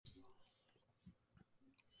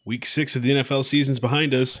Week 6 of the NFL season's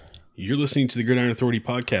behind us. You're listening to the Gridiron Authority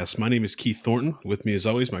podcast. My name is Keith Thornton. With me, as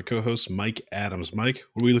always, my co-host, Mike Adams. Mike,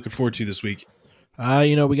 what are we looking forward to this week?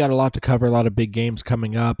 We got a lot to cover, a lot of big games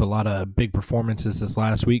coming up, a lot of big performances this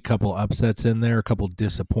last week, couple upsets in there, a couple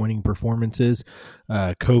disappointing performances.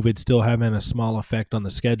 COVID still having a small effect on the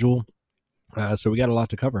schedule. So we got a lot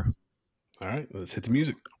to cover. All right, let's hit the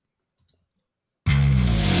music.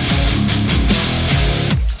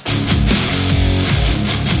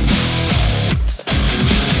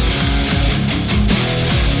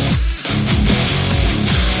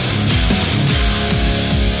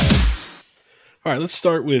 All right, let's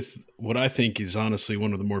start with what I think is honestly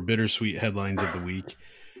one of the more bittersweet headlines of the week,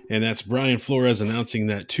 and that's Brian Flores announcing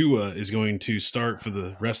that Tua is going to start for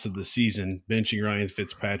the rest of the season, benching Ryan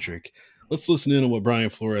Fitzpatrick. Let's listen in on what Brian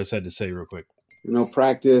Flores had to say real quick.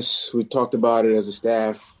 Practice, we talked about it as a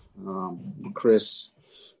staff, Chris,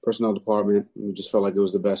 personnel department. We just felt like it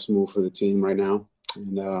was the best move for the team right now,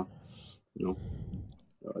 and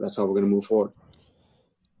that's how we're going to move forward.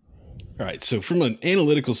 All right, so from an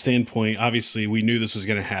analytical standpoint, obviously we knew this was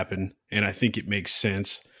going to happen, and I think it makes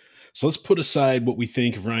sense. So let's put aside what we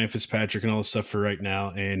think of Ryan Fitzpatrick and all this stuff for right now,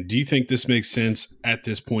 and do you think this makes sense at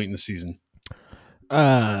this point in the season?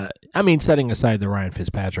 Setting aside the Ryan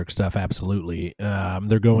Fitzpatrick stuff, absolutely.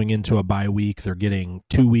 They're going into a bye week. They're getting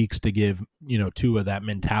 2 weeks to give, Tua that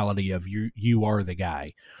mentality of you are the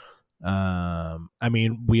guy.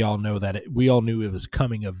 We all know that we all knew it was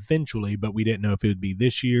coming eventually, but we didn't know if it would be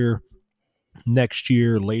this year, next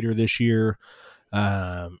year, later this year.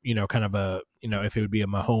 If it would be a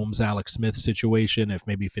Mahomes, Alex Smith situation, if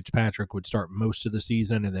maybe Fitzpatrick would start most of the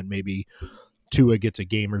season and then maybe Tua gets a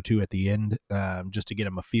game or two at the end, just to get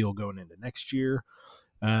him a feel going into next year.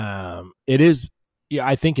 I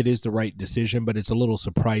think it is the right decision, but it's a little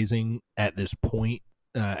surprising at this point.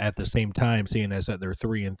 At the same time, seeing as that they're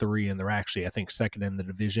 3-3 and they're actually, I think, second in the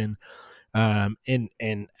division, and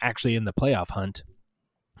actually in the playoff hunt.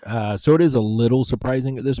 So it is a little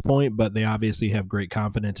surprising at this point, but they obviously have great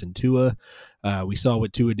confidence in Tua. We saw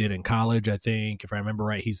what Tua did in college. I think, if I remember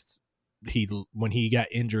right, when he got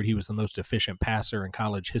injured, he was the most efficient passer in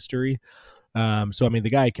college history. The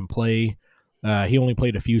guy can play. He only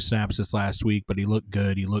played a few snaps this last week, but he looked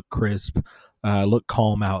good. He looked crisp. Looked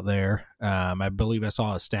calm out there. I believe I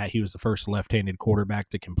saw a stat. He was the first left-handed quarterback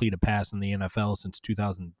to complete a pass in the NFL since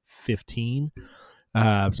 2015.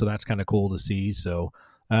 So that's kind of cool to see. So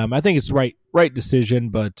I think it's the right decision,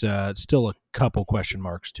 but it's still a couple question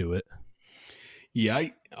marks to it. Yeah,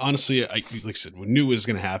 I like I said, we knew it was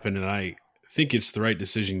going to happen, and I think it's the right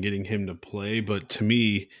decision getting him to play. But to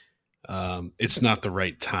me, it's not the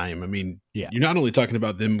right time. You're not only talking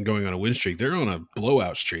about them going on a win streak, they're on a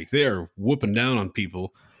blowout streak. They are whooping down on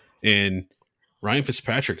people, and Ryan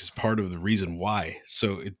Fitzpatrick is part of the reason why.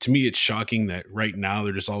 So to me, it's shocking that right now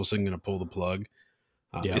they're just all of a sudden going to pull the plug.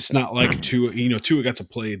 It's not like Tua got to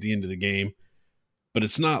play at the end of the game, but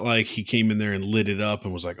it's not like he came in there and lit it up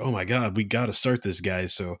and was like, oh my God, we got to start this guy.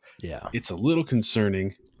 So it's a little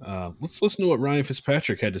concerning. Let's listen to what Ryan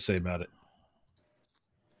Fitzpatrick had to say about it.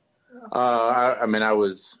 I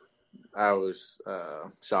was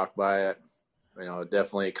shocked by it. It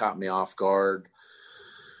definitely caught me off guard,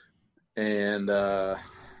 and it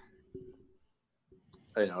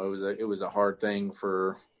was a hard thing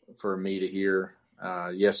for me to hear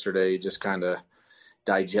yesterday. Just kind of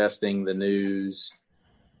digesting the news.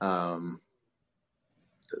 My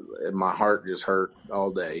heart just hurt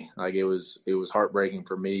all day. Like it was heartbreaking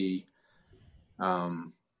for me.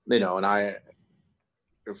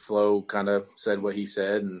 Flo kind of said what he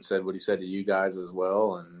said and said what he said to you guys as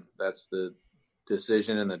well. And that's the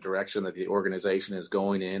decision and the direction that the organization is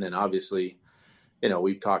going in. And obviously,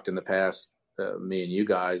 we've talked in the past, me and you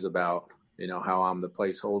guys, about, how I'm the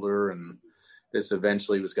placeholder, and this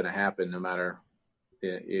eventually was going to happen no matter.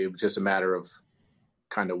 It was just a matter of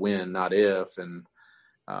kind of when, not if. And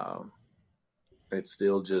it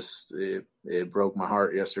still just, it broke my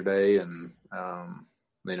heart yesterday. And,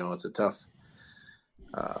 it's a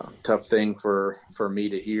tough thing for me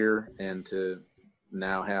to hear and to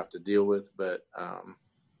now have to deal with, but I'm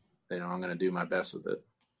going to do my best with it.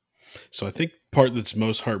 So I think part that's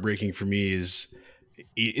most heartbreaking for me is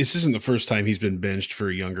this isn't the first time he's been benched for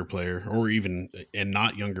a younger player or even a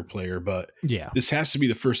not younger player, but this has to be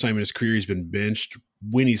the first time in his career he's been benched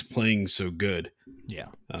when he's playing so good. Yeah.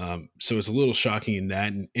 So it's a little shocking in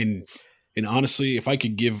that. And honestly, if I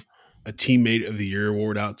could give a teammate of the year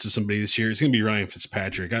award out to somebody this year, it's going to be Ryan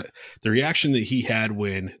Fitzpatrick. The reaction that he had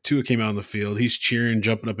when Tua came out on the field, he's cheering,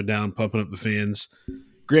 jumping up and down, pumping up the fans.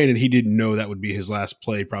 Granted, he didn't know that would be his last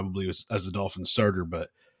play probably as the Dolphins starter, but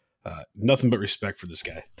nothing but respect for this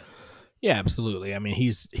guy. Yeah, absolutely. I mean,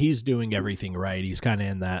 he's doing everything right. He's kind of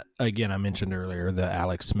in that, again, I mentioned earlier, the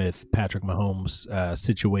Alex Smith, Patrick Mahomes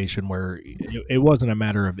situation where it wasn't a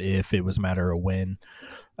matter of if, it was a matter of when.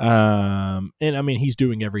 And I mean, he's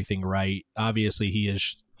doing everything right. Obviously, he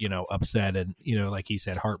is, upset and, like he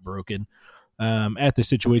said, heartbroken at the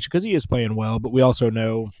situation because he is playing well. But we also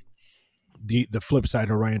know the flip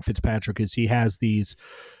side of Ryan Fitzpatrick is he has these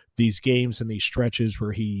games and these stretches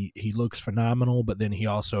where he looks phenomenal, but then he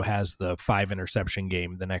also has the 5 interception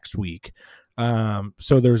game the next week.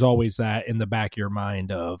 So there's always that in the back of your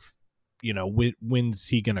mind of, when's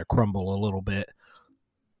he going to crumble a little bit?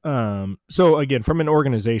 So again, from an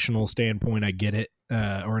organizational standpoint, I get it,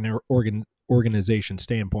 or an organization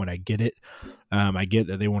standpoint, I get it. I get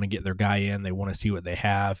that they want to get their guy in, they want to see what they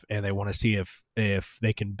have, and they want to see if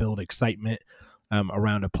they can build excitement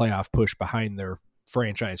around a playoff push behind their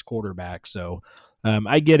franchise quarterback. So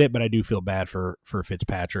I get it, but I do feel bad for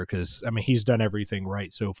Fitzpatrick because, I mean, he's done everything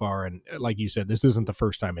right so far. And like you said, this isn't the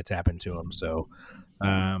first time it's happened to him. So,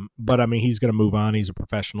 but I mean, he's going to move on. He's a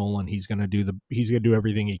professional and he's going to do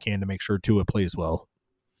everything he can to make sure Tua plays well.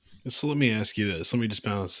 So let me ask you this. Let me just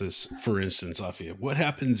bounce this, for instance, off you. What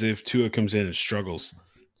happens if Tua comes in and struggles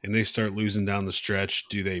and they start losing down the stretch?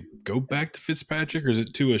 Do they go back to Fitzpatrick or is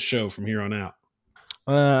it Tua's show from here on out?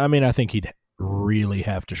 I mean, I think he'd really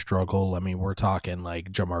have to struggle. I mean, we're talking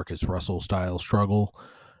like Jamarcus Russell style struggle.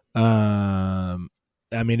 I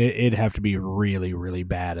mean, it'd have to be really, really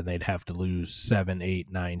bad, and they'd have to lose 7,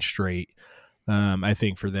 8, 9 straight. I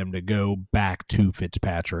think for them to go back to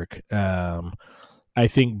Fitzpatrick. I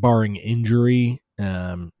think barring injury,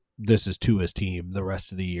 this is Tua's team the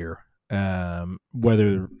rest of the year.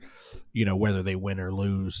 Whether they win or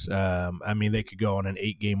lose. I mean, they could go on an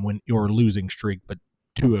 8-game win or losing streak, but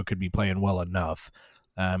Tua could be playing well enough,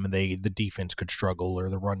 and the defense could struggle or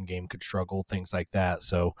the run game could struggle, things like that.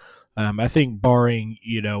 So I think barring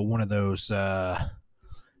one of those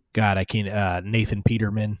Nathan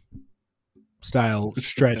Peterman style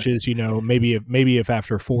stretches, maybe if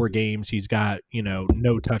after 4 games he's got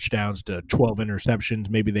no touchdowns to 12 interceptions,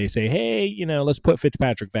 maybe they say, hey, let's put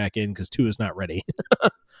Fitzpatrick back in because Tua's not ready.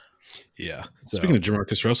 Yeah. So, speaking of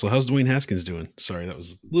Jamarcus Russell, how's Dwayne Haskins doing? Sorry, that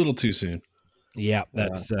was a little too soon. Yeah,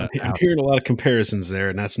 that's. I'm hearing a lot of comparisons there,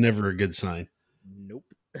 and that's never a good sign. Nope.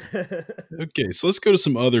 Okay, so let's go to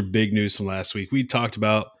some other big news from last week. We talked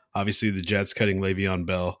about, obviously, the Jets cutting Le'Veon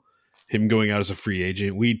Bell, him going out as a free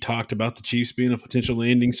agent. We talked about the Chiefs being a potential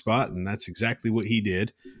landing spot, and that's exactly what he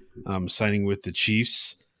did, signing with the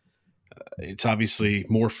Chiefs. It's obviously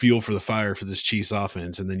more fuel for the fire for this Chiefs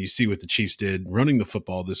offense, and then you see what the Chiefs did running the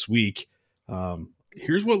football this week.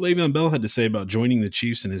 Here's what Le'Veon Bell had to say about joining the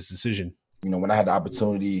Chiefs and his decision. When I had the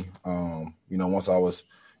opportunity, once I was,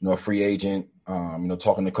 a free agent,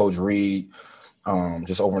 talking to Coach Reed,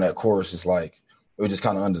 just over in that course, it's like, it was just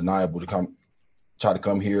kind of undeniable to try to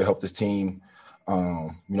come here, help this team,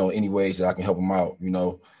 any ways that I can help them out, being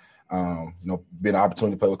an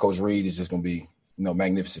opportunity to play with Coach Reed is just going to be,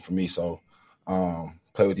 magnificent for me. So,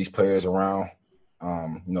 play with these players around,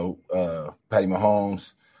 Patty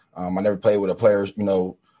Mahomes. I never played with a player,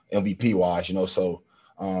 MVP wise, so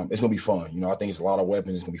it's going to be fun. I think it's a lot of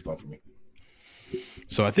weapons. It's going to be fun for me.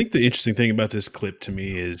 So I think the interesting thing about this clip to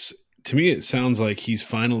me, it sounds like he's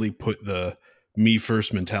finally put the me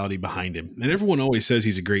first mentality behind him. And everyone always says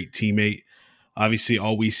he's a great teammate. Obviously,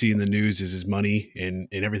 all we see in the news is his money and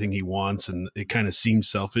everything he wants. And it kind of seems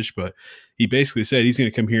selfish, but he basically said he's going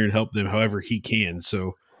to come here and help them however he can.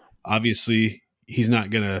 So obviously he's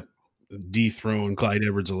not going to dethrone Clyde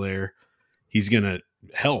Edwards-Helaire. He's going to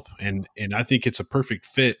help. And I think it's a perfect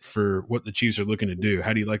fit for what the Chiefs are looking to do.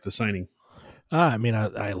 How do you like the signing? I mean,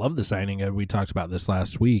 I love the signing. We talked about this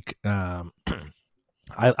last week.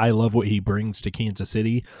 I love what he brings to Kansas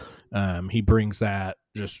City. He brings that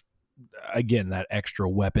that extra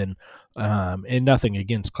weapon, and nothing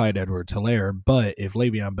against Clyde Edwards-Helaire, but if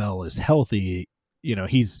Le'Veon Bell is healthy,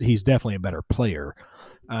 he's definitely a better player,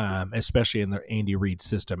 especially in the Andy Reid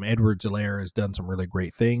system. Edwards-Helaire has done some really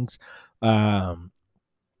great things.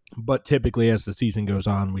 But typically as the season goes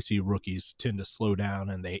on, we see rookies tend to slow down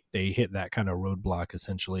and they hit that kind of roadblock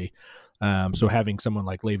essentially. So having someone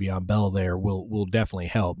like Le'Veon Bell there will definitely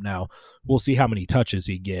help. Now we'll see how many touches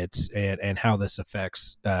he gets and how this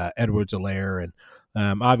affects Edwards-Helaire.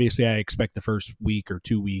 And obviously I expect the first week or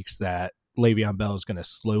 2 weeks that Le'Veon Bell is going to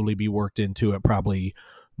slowly be worked into it, probably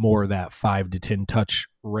more of that 5 to 10 touch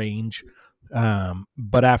range.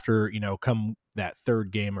 But after, come that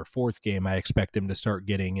 3rd game or 4th game, I expect him to start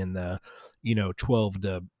getting in the, 12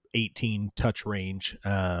 to 18 touch range.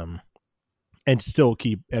 and still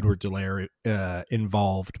keep Edwards-Helaire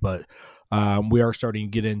involved. But we are starting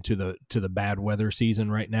to get into the bad weather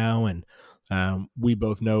season right now, and we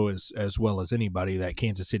both know as well as anybody that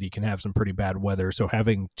Kansas City can have some pretty bad weather. So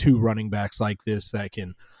having two running backs like this that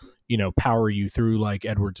can, power you through like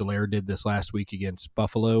Edwards-Helaire did this last week against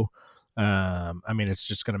Buffalo, I mean, it's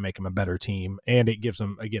just going to make them a better team, and it gives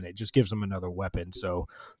them, again, it just gives them another weapon. So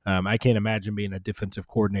I can't imagine being a defensive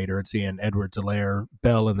coordinator and seeing Edwards-Helaire,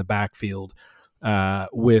 Bell in the backfield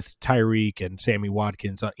with Tyreek and Sammy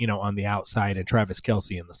Watkins, on the outside, and Travis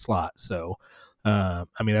Kelce in the slot. So, I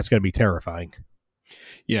mean, that's going to be terrifying.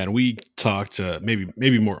 Yeah, and we talked,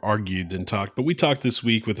 maybe more argued than talked, but we talked this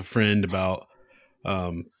week with a friend about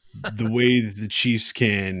the way the Chiefs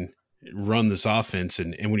can run this offense.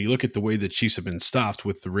 And when you look at the way the Chiefs have been stopped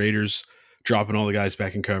with the Raiders dropping all the guys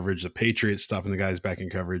back in coverage, the Patriots stopping the guys back in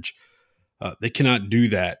coverage, they cannot do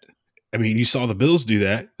that. I mean, you saw the Bills do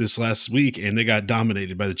that this last week, and they got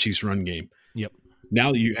dominated by the Chiefs run game. Yep.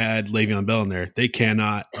 Now that you add Le'Veon Bell in there, they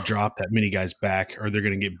cannot drop that many guys back or they're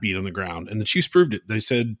going to get beat on the ground. And the Chiefs proved it. They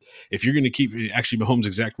said, if you're going to keep – actually, Mahomes'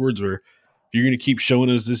 exact words were, if you're going to keep showing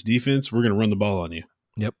us this defense, we're going to run the ball on you.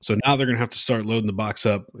 Yep. So now they're going to have to start loading the box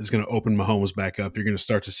up. It's going to open Mahomes back up. You're going to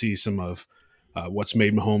start to see some of what's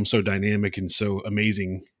made Mahomes so dynamic and so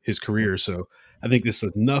amazing his career. So I think this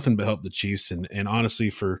does nothing but help the Chiefs. And honestly,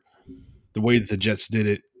 for the way that the Jets did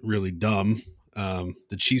it, really dumb.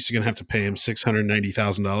 The Chiefs are going to have to pay him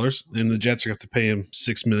 $690,000, and the Jets are going to have to pay him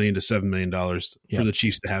 $6 million to $7 million for the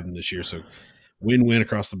Chiefs to have him this year. So win-win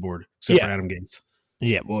across the board, except for Adam Gase.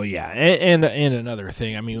 Yeah, well, yeah, and another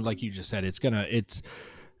thing, I mean, like you just said, it's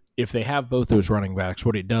if they have both those running backs,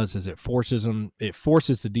 what it does is it forces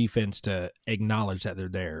the defense to acknowledge that they're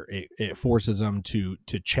there. It forces them to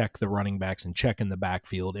check the running backs and check in the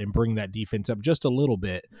backfield and bring that defense up just a little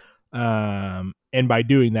bit. And by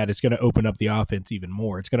doing that, it's going to open up the offense even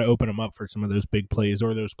more. It's going to open them up for some of those big plays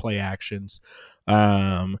or those play actions.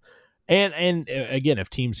 And again, if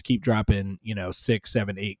teams keep dropping, 6,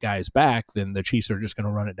 7, 8 guys back, then the Chiefs are just going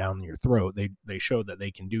to run it down your throat. They showed that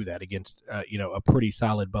they can do that against, a pretty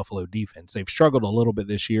solid Buffalo defense. They've struggled a little bit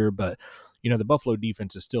this year, but, the Buffalo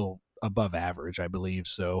defense is still above average, I believe.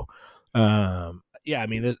 So, I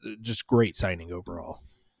mean, just great signing overall.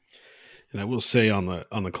 And I will say on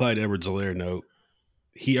the Clyde Edwards-Helaire note,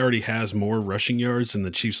 he already has more rushing yards than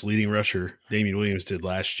the Chiefs' leading rusher, Damian Williams, did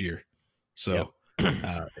last year. So,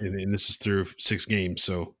 and this is through 6 games.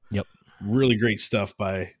 So, really great stuff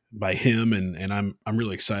by him, and I'm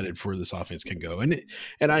really excited for where this offense can go.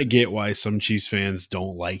 And I get why some Chiefs fans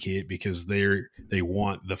don't like it, because they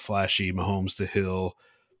want the flashy Mahomes to Hill,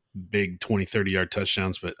 big 20, 30-yard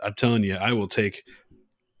touchdowns. But I'm telling you, I will take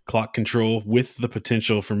clock control with the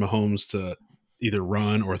potential for Mahomes to either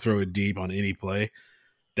run or throw it deep on any play.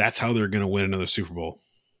 That's how they're going to win another Super Bowl.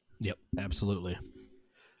 Yep, absolutely.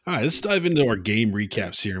 All right, let's dive into our game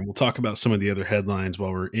recaps here, and we'll talk about some of the other headlines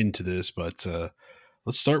while we're into this. But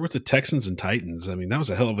let's start with the Texans and Titans. I mean, that was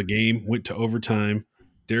a hell of a game. Went to overtime.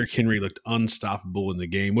 Derrick Henry looked unstoppable in the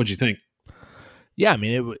game. What'd you think? Yeah, I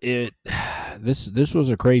mean, this was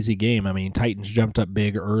a crazy game. I mean, Titans jumped up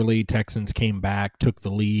big early. Texans came back, took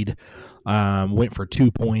the lead, went for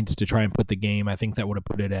 2 points to try and put the game. I think that would have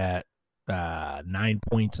put it at 9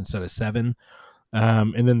 points instead of 7.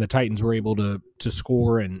 And then the Titans were able to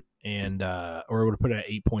score or it would have put it at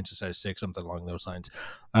 8 points instead of 6, something along those lines.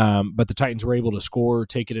 But the Titans were able to score,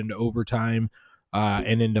 take it into overtime,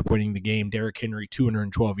 and end up winning the game. Derrick Henry,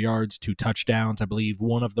 212 yards, 2 touchdowns. I believe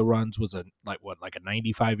one of the runs was a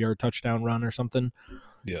 95-yard touchdown run or something.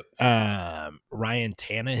 Yep. Ryan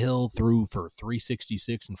Tannehill threw for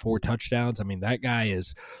 366 and 4 touchdowns. I mean, that guy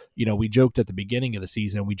is, we joked at the beginning of the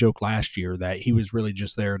season, we joked last year that he was really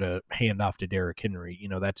just there to hand off to Derrick Henry.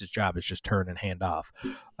 That's his job, is just turn and hand off.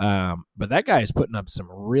 But that guy is putting up some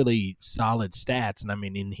really solid stats. And I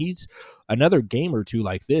mean, and he's another game or two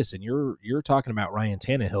like this, and you're talking about Ryan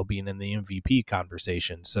Tannehill being in the MVP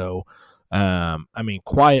conversation. So, I mean,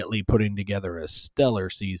 quietly putting together a stellar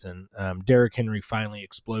season. Derrick Henry finally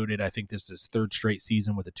exploded. I think this is his 3rd straight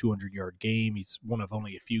season with a 200-yard game. He's one of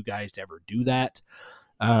only a few guys to ever do that.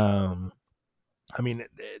 I mean,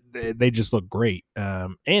 they just look great.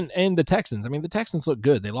 And the Texans, I mean, the Texans look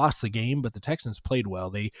good. They lost the game, but the Texans played well.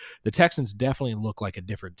 The Texans definitely look like a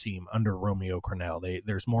different team under Romeo Crennel.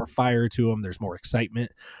 There's more fire to them. There's more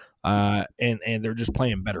excitement. And they're just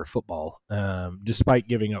playing better football, despite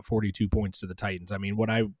giving up 42 points to the Titans. I mean, what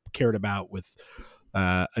I cared about with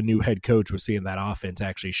a new head coach was seeing that offense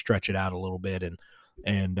actually stretch it out a little bit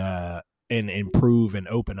and improve and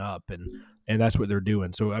open up, and that's what they're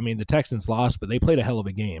doing. So, I mean, the Texans lost, but they played a hell of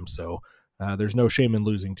a game. So, There's no shame in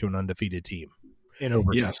losing to an undefeated team in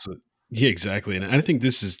overtime. Yes. Yeah, exactly. And I think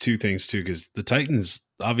this is two things too, because the Titans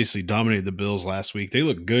obviously dominated the Bills last week. They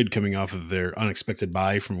look good coming off of their unexpected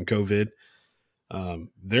bye from COVID.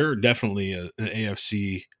 They're definitely an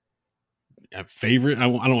AFC favorite. I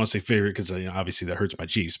don't want to say favorite because obviously that hurts my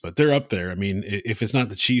Chiefs, but they're up there. I mean, if it's not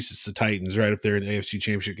the Chiefs, it's the Titans right up there in the AFC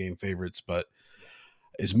Championship game favorites. But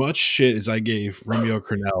as much shit as I gave Romeo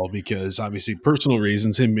Crennel, because obviously personal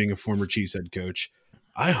reasons, him being a former Chiefs head coach,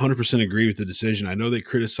 I 100% agree with the decision. I know they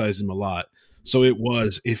criticized him a lot. So it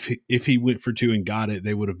was, if he went for 2 and got it,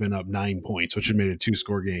 they would have been up 9 points, which would have made it a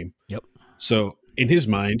 2-score game. Yep. So in his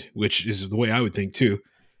mind, which is the way I would think too,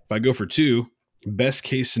 if I go for 2, best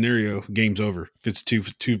case scenario, game's over. It's two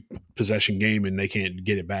possession game and they can't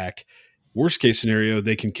get it back. Worst case scenario,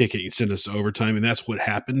 they can kick it and send us to overtime, and that's what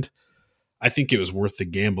happened. I think it was worth the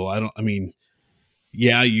gamble.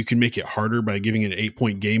 Yeah, you can make it harder by giving it an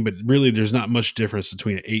 8-point game, but really there's not much difference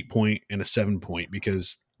between an 8-point and a 7-point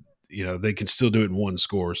because, they can still do it in one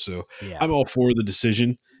score. So yeah. I'm all for the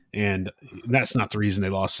decision, and that's not the reason they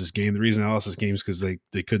lost this game. The reason they lost this game is because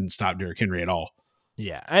they couldn't stop Derrick Henry at all.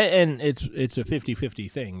 Yeah, and it's a 50-50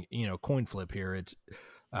 thing, coin flip here. It's,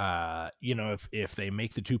 if they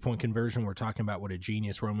make the 2-point conversion, we're talking about what a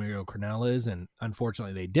genius Romeo Crennel is, and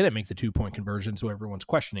unfortunately they didn't make the 2-point conversion, so everyone's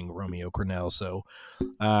questioning Romeo Crennel. So,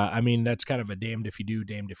 that's kind of a damned if you do,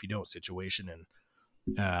 damned if you don't situation, and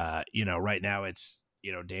right now it's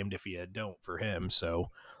damned if you don't for him. So,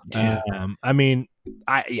 yeah.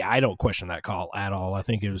 I don't question that call at all. I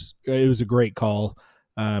think it was a great call.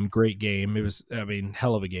 Great game. It was,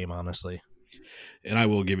 hell of a game, honestly. And I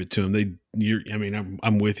will give it to them.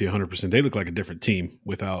 I'm with you 100%. They look like a different team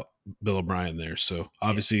without Bill O'Brien there. So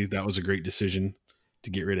obviously that was a great decision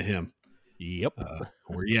to get rid of him. Yep.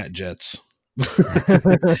 Where you at, Jets?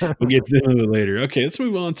 We'll get to them later. Okay, let's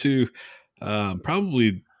move on to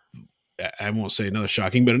probably, I won't say another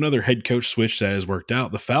shocking, but another head coach switch that has worked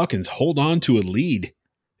out. The Falcons hold on to a lead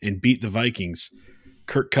and beat the Vikings.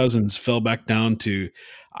 Kirk Cousins fell back down to,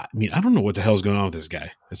 I don't know what the hell's going on with this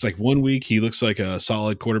guy. It's like 1 week he looks like a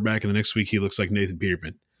solid quarterback, and the next week he looks like Nathan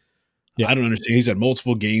Peterman. Yeah. I don't understand. He's had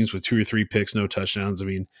multiple games with 2 or 3 picks, no touchdowns.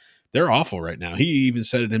 They're awful right now. He even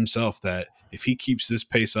said it himself that if he keeps this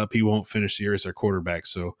pace up, he won't finish the year as their quarterback.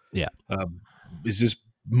 So, yeah, is this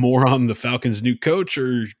more on the Falcons' new coach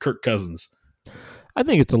or Kirk Cousins? I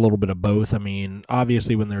think it's a little bit of both.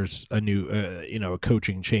 Obviously, when there's a new, a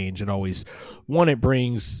coaching change, it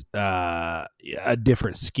brings a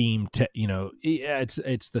different scheme to,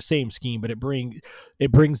 it's the same scheme, but it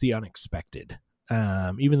brings the unexpected.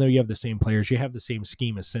 Even though you have the same players, you have the same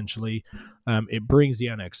scheme essentially. It brings the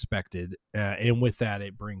unexpected, and with that,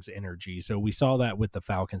 it brings energy. So we saw that with the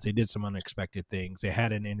Falcons. They did some unexpected things. They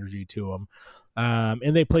had an energy to them,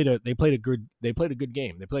 and they played a good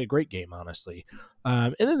game. They played a great game, honestly.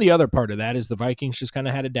 And then the other part of that is the Vikings just kind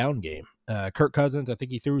of had a down game. Kirk Cousins, I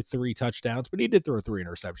think he threw 3 touchdowns, but he did throw 3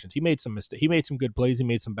 interceptions. He made some mistakes. He made some good plays. He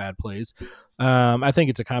made some bad plays. I think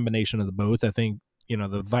it's a combination of the both. I think,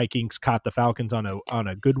 the Vikings caught the Falcons on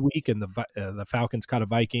a good week, and the Falcons caught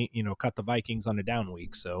the Vikings on a down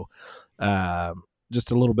week. So,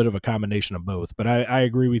 just a little bit of a combination of both. But I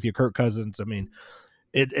agree with you, Kirk Cousins.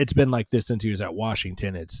 It's been like this since he was at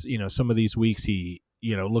Washington. It's, some of these weeks he,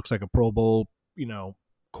 looks like a Pro Bowl,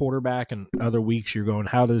 quarterback, and other weeks you're going,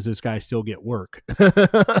 how does this guy still get work?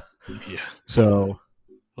 Yeah. So,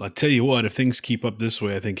 well, I tell you what, if things keep up this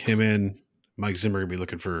way, I think him and Mike Zimmer are going to be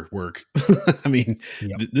looking for work. Yep.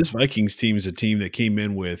 This Vikings team is a team that came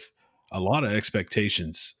in with a lot of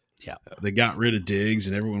expectations. Yeah. They got rid of Diggs,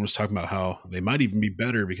 and everyone was talking about how they might even be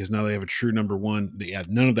better because now they have a true number one.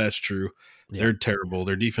 None of that's true. Yeah. They're terrible.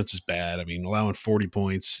 Their defense is bad. Allowing 40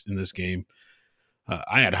 points in this game.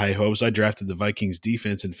 I had high hopes. I drafted the Vikings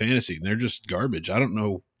defense in fantasy, and they're just garbage. I don't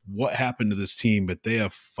know what happened to this team, but they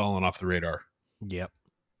have fallen off the radar. Yep.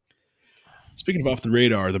 Speaking of off the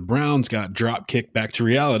radar, the Browns got drop kicked back to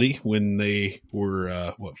reality when they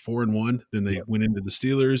were 4-1. Then they went into the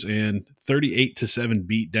Steelers and 38-7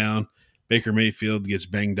 beat down. Baker Mayfield gets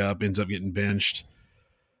banged up, ends up getting benched.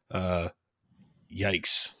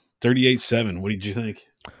 Yikes! 38-7. What did you think?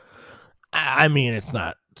 It's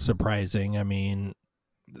not surprising.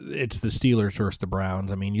 It's the Steelers versus the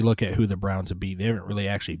Browns. You look at who the Browns have beat; they haven't really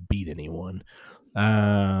actually beat anyone.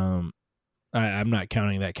 I'm not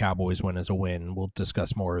counting that Cowboys win as a win. We'll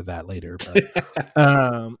discuss more of that later. But,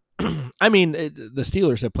 the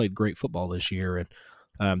Steelers have played great football this year,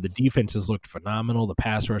 and the defense has looked phenomenal. The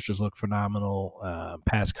pass rushers look phenomenal.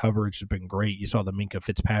 Pass coverage has been great. You saw the Minkah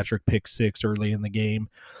Fitzpatrick pick 6 early in the game.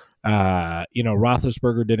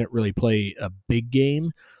 Roethlisberger didn't really play a big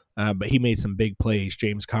game, but he made some big plays.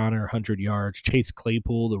 James Conner, 100 yards. Chase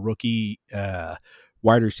Claypool, the rookie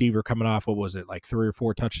wide receiver, coming off, what was it, like 3 or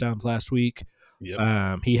 4 touchdowns last week?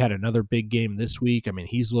 Yep. He had another big game this week. I mean,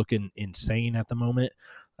 he's looking insane at the moment.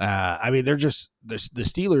 I mean, they're just the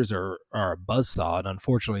Steelers are a buzzsaw, and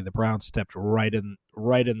unfortunately, the Browns stepped right in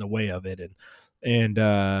the way of it. And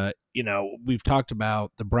you know, we've talked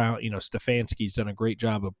about the Brown. You know, Stefanski's done a great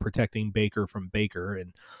job of protecting Baker from Baker,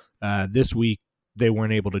 and this week they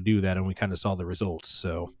weren't able to do that, and we kind of saw the results.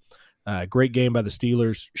 So, great game by the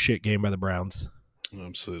Steelers, shit game by the Browns.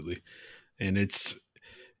 Absolutely, and it's,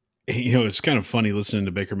 you know, it's kind of funny listening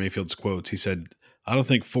to Baker Mayfield's quotes. He said, I don't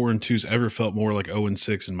think 4-2's ever felt more like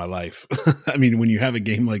 0-6 in my life. I mean, when you have a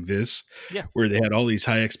game like this, where they had all these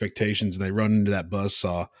high expectations and they run into that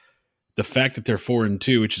buzzsaw, the fact that they're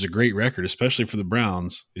 4-2, which is a great record, especially for the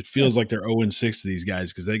Browns, it feels like they're 0-6 to these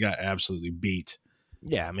guys because they got absolutely beat.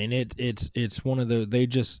 Yeah, I mean, it's one of the, they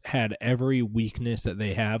just had every weakness that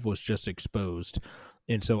they have was just exposed.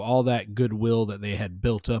 And so all that goodwill that they had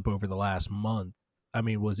built up over the last month, I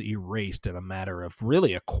mean, was erased in a matter of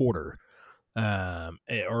really a quarter,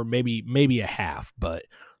 or maybe a half. But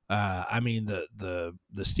I mean, the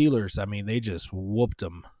Steelers, I mean, they just whooped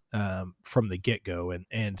them from the get-go.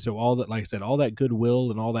 And so all that, like I said, all that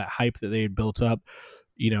goodwill and all that hype that they had built up,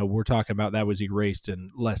 you know, we're talking about that was erased in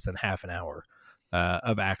less than half an hour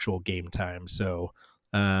of actual game time. So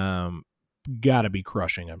got to be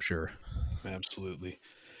crushing, I'm sure. Absolutely.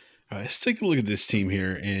 All right, let's take a look at this team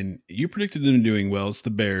here. And you predicted them doing well. It's the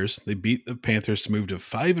Bears. They beat the Panthers to move to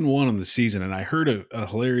 5-1 on the season. And I heard a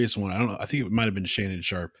hilarious one. I don't know. I think it might have been Shannon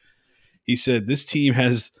Sharp. He said this team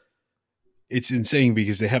has, it's insane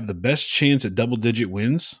because they have the best chance at double-digit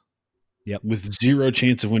wins. Yep. With zero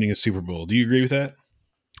chance of winning a Super Bowl. Do you agree with that?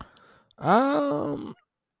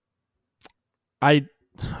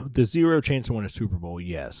 The zero chance to win a Super Bowl,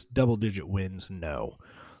 yes. Double-digit wins, no.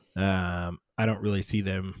 I don't really see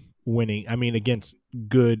them winning. I mean, against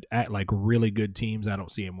really good teams, I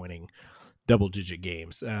don't see them winning double-digit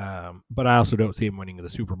games. But I also don't see them winning the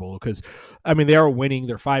Super Bowl because, I mean, they are winning.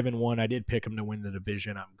 They're 5-1. I did pick them to win the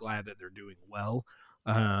division. I'm glad that they're doing well.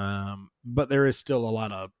 But there is still a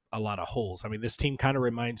lot of holes. I mean, this team kind of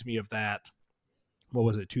reminds me of that. What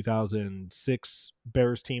was it, 2006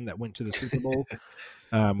 Bears team that went to the Super Bowl?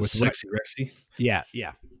 With Sexy Rexy? Yeah.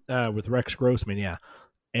 With Rex Grossman, yeah.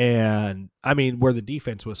 And, I mean, where the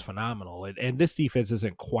defense was phenomenal. And this defense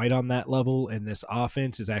isn't quite on that level, and this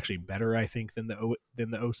offense is actually better, I think, than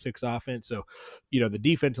the 06 offense. So, you know, the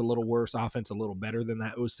defense a little worse, offense a little better than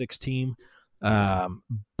that 06 team.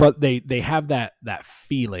 But they have that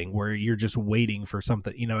feeling where you're just waiting for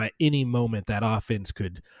something, you know, at any moment that offense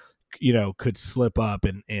could slip up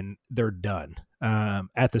and they're done.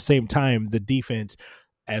 At the same time, the defense,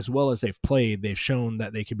 as well as they've played, they've shown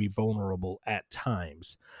that they can be vulnerable at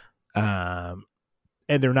times. And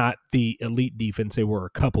they're not the elite defense they were a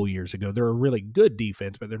couple years ago. They're a really good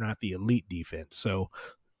defense, but they're not the elite defense. So,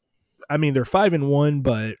 I mean, they're 5-1,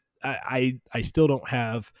 but I still don't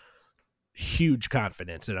have huge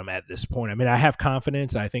confidence in them at this point. I mean, I have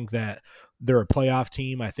confidence. I think that they're a playoff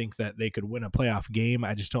team. I think that they could win a playoff game.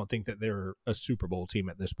 I just don't think that they're a Super Bowl team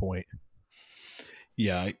at this point.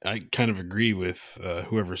 Yeah, I kind of agree with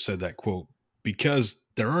whoever said that quote because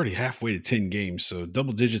they're already halfway to 10 games, so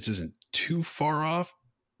double digits isn't too far off.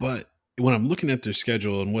 But when I'm looking at their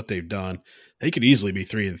schedule and what they've done, they could easily be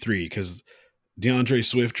 3-3 because DeAndre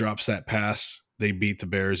Swift drops that pass. They beat the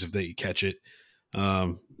Bears if they catch it.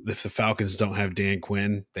 If the Falcons don't have Dan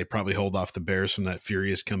Quinn, they probably hold off the Bears from that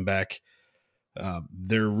furious comeback.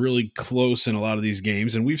 They're really close in a lot of these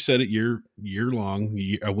games, and we've said it year long.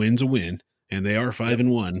 A win's a win, and they are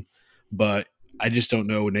 5-1. But I just don't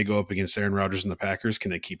know when they go up against Aaron Rodgers and the Packers, can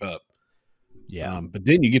they keep up? Yeah. But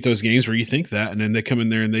then you get those games where you think that, and then they come in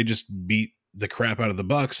there and they just beat the crap out of the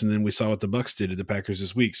Bucs, and then we saw what the Bucs did to the Packers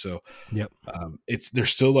this week. So, they're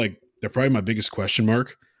still they're probably my biggest question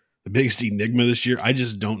mark. The biggest enigma this year. I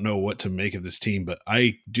just don't know what to make of this team, but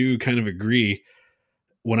I do kind of agree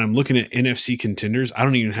when I'm looking at NFC contenders. I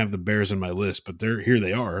don't even have the Bears on my list, but here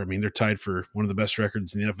they are. I mean, they're tied for one of the best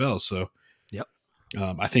records in the NFL. So,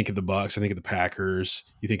 I think of the Bucs. I think of the Packers.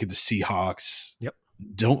 You think of the Seahawks. Yep.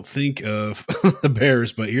 Don't think of the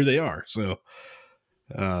Bears, but here they are. So,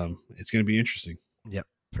 it's going to be interesting. Yep,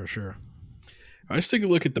 for sure. Let's take a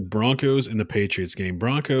look at the Broncos and the Patriots game.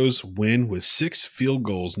 Broncos win with 6 field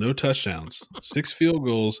goals, no touchdowns. 6 field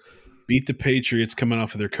goals, beat the Patriots coming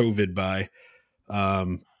off of their COVID bye. I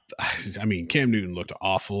mean, Cam Newton looked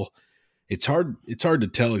awful. It's hard to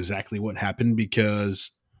tell exactly what happened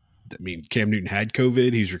because, I mean, Cam Newton had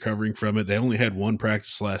COVID. He's recovering from it. They only had one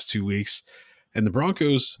practice the last 2 weeks. And the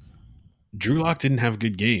Broncos, Drew Lock didn't have a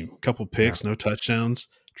good game. A couple picks, no touchdowns,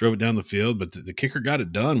 drove it down the field, but the kicker got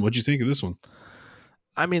it done. What'd you think of this one?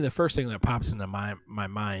 I mean, the first thing that pops into my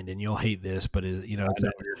mind, and you'll hate this, but it's I know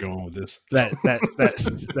where you're going with this. that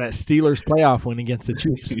Steelers playoff win against the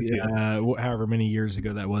Chiefs, however many years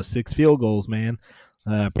ago that was, 6 field goals, man.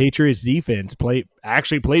 Patriots defense played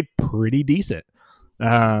pretty decent.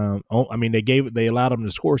 I mean, they allowed them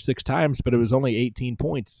to score 6 times, but it was only 18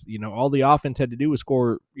 points. All the offense had to do was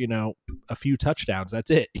score, a few touchdowns.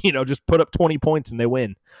 That's it. Just put up 20 points and they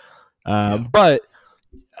win. But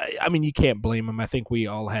I mean, you can't blame them. I think we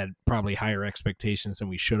all had probably higher expectations than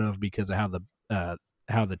we should have because of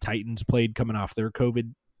how the Titans played coming off their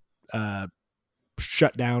COVID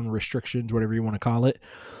shutdown restrictions, whatever you want to call it.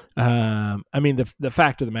 I mean, the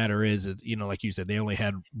fact of the matter is, like you said, they only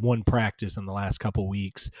had one practice in the last couple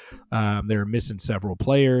weeks. They're missing several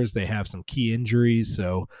players. They have some key injuries.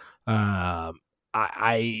 So I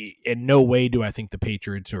in no way do I think the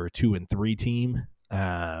Patriots are a 2-3 team.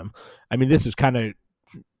 I mean, this is kind of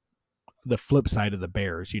the flip side of the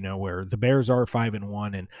Bears, where the Bears are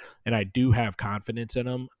 5-1, and I do have confidence in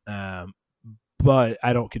them. But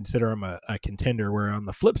I don't consider them a contender, where on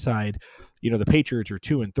the flip side, the Patriots are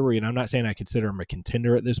 2-3, and I'm not saying I consider them a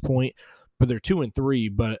contender at this point, but they're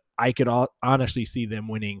 2-3, but I could honestly see them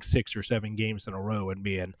winning 6 or 7 games in a row and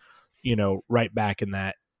being, right back in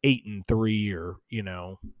that 8-3 or,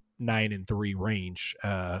 9-3 range,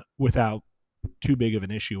 without too big of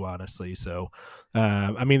an issue, honestly. So,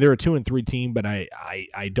 I mean, they're a 2-3 team, but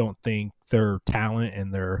I don't think their talent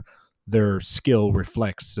and their skill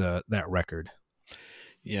reflects that record.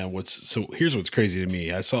 Yeah, here's what's crazy to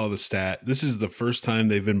me. I saw the stat. This is the first time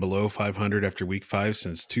they've been below 500 after week 5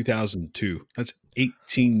 since 2002. That's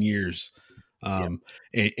 18 years. And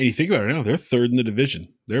you think about it now, they're third in the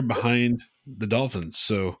division. They're behind the Dolphins.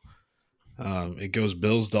 So it goes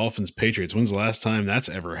Bills, Dolphins, Patriots. When's the last time that's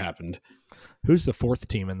ever happened? Who's the 4th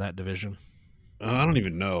team in that division? I don't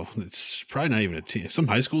even know. It's probably not even a team. Some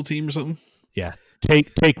high school team or something. Yeah.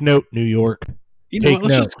 Take note, New York.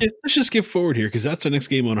 Let's just get forward here because that's the next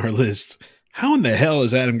game on our list. How in the hell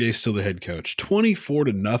is Adam Gase still the head coach?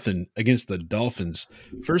 24-0 against the Dolphins.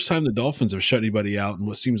 First time the Dolphins have shut anybody out in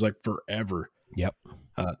what seems like forever. Yep.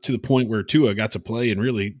 To the point where Tua got to play and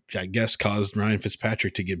really, I guess, caused Ryan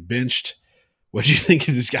Fitzpatrick to get benched. What do you think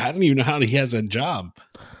of this guy? I don't even know how he has a job.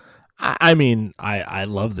 I mean, I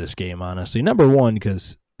love this game, honestly. Number one,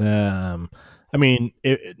 because I mean,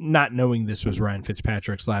 not knowing this was Ryan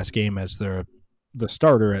Fitzpatrick's last game as the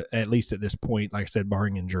starter, at least at this point, like I said,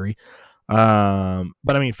 barring injury. But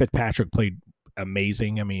I mean, Fitzpatrick played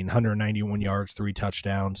amazing. I mean, 191 yards, 3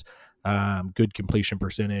 touchdowns, good completion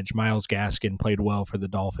percentage. Myles Gaskin played well for the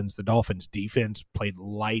Dolphins. The Dolphins defense played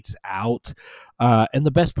lights out. And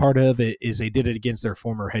the best part of it is they did it against their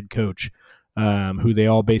former head coach, who they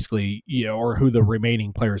all basically, or who the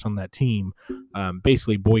remaining players on that team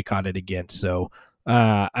basically boycotted against. So,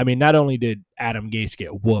 I mean, not only did Adam Gase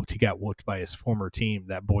get whooped, he got whooped by his former team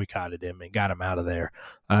that boycotted him and got him out of there.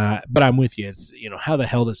 But I'm with you. It's, how the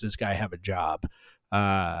hell does this guy have a job?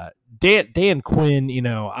 Dan Quinn,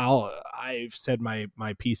 I've said my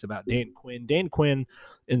piece about Dan Quinn. Dan Quinn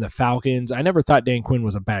in the Falcons, I never thought Dan Quinn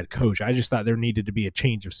was a bad coach. I just thought there needed to be a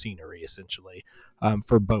change of scenery, essentially,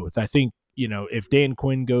 for both. I think, if Dan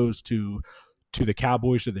Quinn goes to the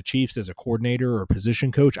Cowboys or the Chiefs as a coordinator or a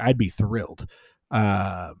position coach, I'd be thrilled.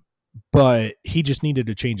 But he just needed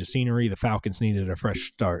to change the scenery. The Falcons needed a fresh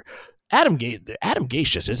start. Adam Gase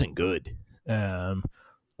just isn't good.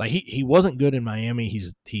 Like he wasn't good in Miami.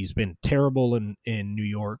 He's been terrible in New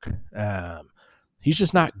York. He's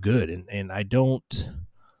just not good, and I don't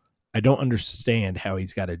understand how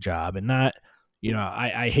he's got a job. And not,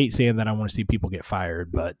 I hate saying that I want to see people get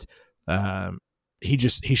fired, but he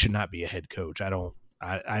should not be a head coach. I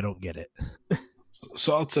don't get it.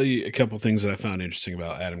 So I'll tell you a couple things that I found interesting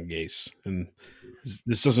about Adam Gase, and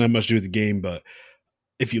this doesn't have much to do with the game, but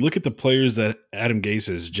if you look at the players that Adam Gase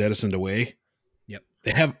has jettisoned away, yep,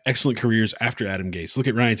 they have excellent careers after Adam Gase. Look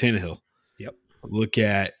at Ryan Tannehill. Yep. Look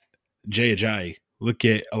at Jay Ajayi. Look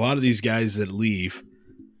at a lot of these guys that leave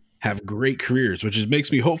have great careers, which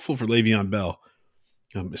makes me hopeful for Le'Veon Bell,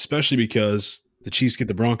 especially because the Chiefs get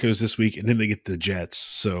the Broncos this week and then they get the Jets.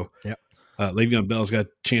 So yep. Le'Veon Bell's got a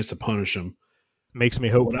chance to punish them. Makes me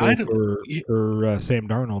hopeful for Sam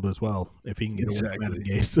Darnold as well, if he can get away from Adam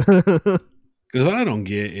Gase. Because what I don't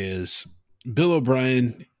get is Bill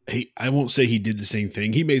O'Brien, I won't say he did the same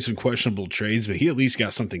thing. He made some questionable trades, but he at least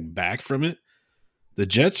got something back from it. The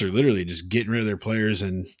Jets are literally just getting rid of their players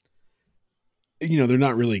and, they're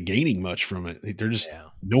not really gaining much from it. They're just,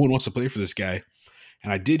 no one wants to play for this guy.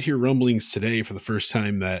 And I did hear rumblings today for the first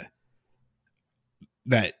time that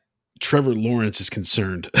Trevor Lawrence is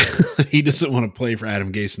concerned. He doesn't want to play for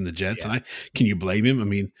Adam Gase and the Jets. And can you blame him? I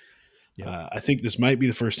mean, I think this might be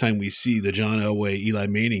the first time we see the John Elway, Eli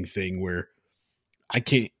Manning thing where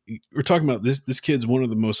we're talking about this kid's one of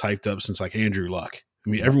the most hyped up since like Andrew Luck. I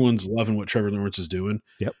mean, everyone's loving what Trevor Lawrence is doing.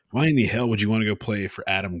 Yep. Why in the hell would you want to go play for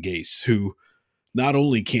Adam Gase, who not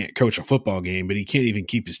only can't coach a football game, but he can't even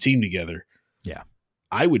keep his team together? Yeah.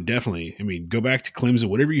 I would definitely, go back to Clemson,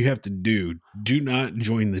 whatever you have to do not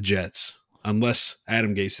join the Jets unless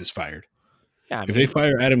Adam Gase is fired. Yeah, if they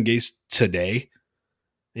fire Adam Gase today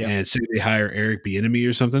and say they hire Eric Bieniemy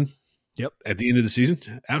or something at the end of the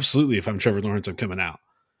season, absolutely, if I'm Trevor Lawrence, I'm coming out.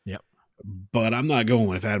 Yep. But I'm not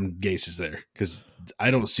going if Adam Gase is there because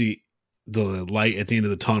I don't see the light at the end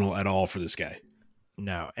of the tunnel at all for this guy.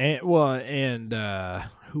 No. And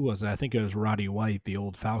who was it? I think it was Roddy White, the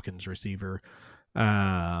old Falcons receiver,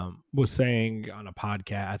 was saying on a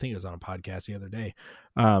podcast, I think it was on a podcast the other day,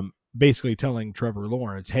 basically telling Trevor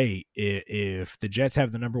Lawrence, hey, if the Jets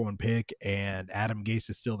have the number 1 pick and Adam Gase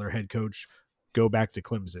is still their head coach, go back to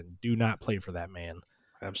Clemson. Do not play for that man.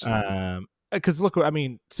 Absolutely. Because look,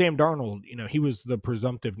 Sam Darnold, he was the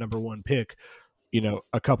presumptive number 1 pick,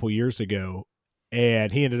 a couple years ago,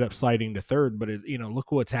 and he ended up sliding to 3rd. But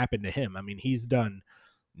look what's happened to him. He's done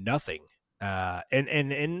nothing,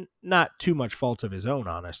 and not too much fault of his own,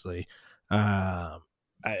 honestly. How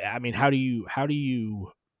do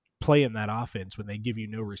you play in that offense when they give you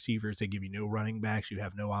no receivers, they give you no running backs, you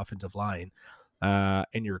have no offensive line,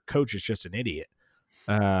 and your coach is just an idiot?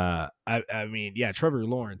 Trevor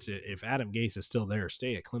Lawrence, if Adam Gase is still there,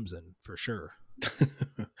 stay at Clemson for sure.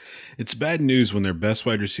 It's bad news when their best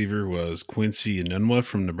wide receiver was Quincy Enunwa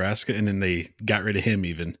from Nebraska, and then they got rid of him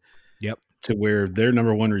even. Yep. To where their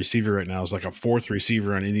number 1 receiver right now is like a 4th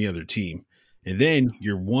receiver on any other team. And then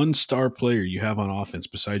your 1 star player you have on offense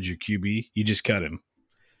besides your QB, you just cut him.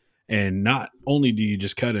 And not only do you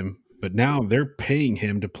just cut him, but now they're paying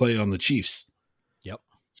him to play on the Chiefs. Yep.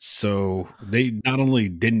 So they not only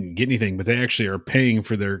didn't get anything, but they actually are paying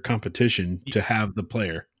for their competition to have the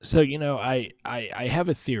player. So, I have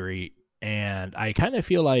a theory, and I kind of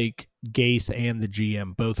feel like Gase and the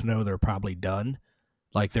GM both know they're probably done.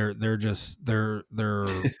 Like they're done.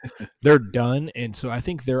 And so I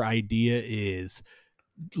think their idea is,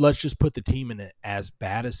 let's just put the team in as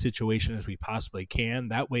bad a situation as we possibly can.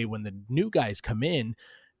 That way, when the new guys come in,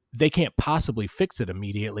 they can't possibly fix it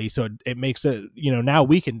immediately. So it makes it, now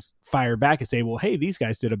we can fire back and say, well, hey, these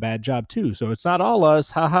guys did a bad job too. So it's not all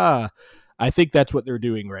us. Haha. I think that's what they're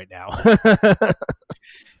doing right now.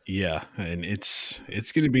 Yeah. And it's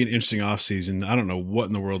going to be an interesting offseason. I don't know what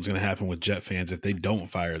in the world is going to happen with Jet fans if they don't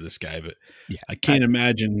fire this guy, but I can't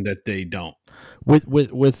imagine that they don't.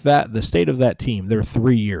 With that, the state of that team, they're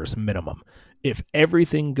 3 years minimum. If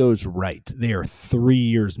everything goes right, they are 3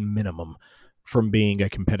 years minimum from being a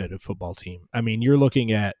competitive football team. You're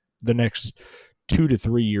looking at the next 2 to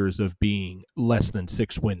 3 years of being less than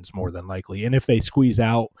 6 wins, more than likely. And if they squeeze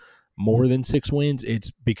out more than 6 wins,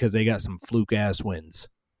 it's because they got some fluke ass wins.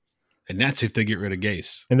 And that's if they get rid of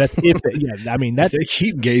Gase. And that's if if they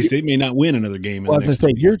keep Gase, they may not win another game. Well, as I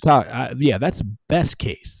say, you're talking, that's best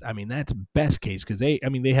case. That's best case because they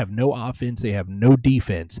have no offense, they have no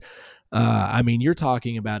defense. You're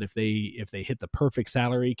talking about if they hit the perfect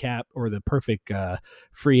salary cap or the perfect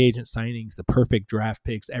free agent signings, the perfect draft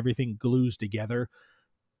picks, everything glues together,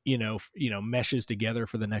 meshes together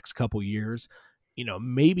for the next couple years.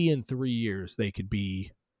 Maybe in 3 years they could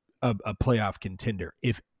be a playoff contender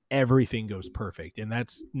if everything goes perfect, and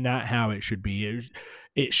that's not how it should be.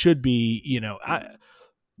 It should be,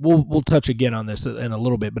 we'll touch again on this in a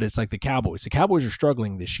little bit, but it's like the Cowboys. The Cowboys are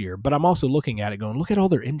struggling this year, but I'm also looking at it going, look at all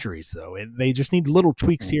their injuries though, and they just need little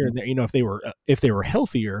tweaks here and there. If they were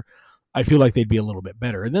healthier, I feel like they'd be a little bit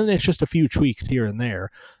better. And then it's just a few tweaks here and there.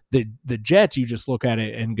 The Jets, you just look at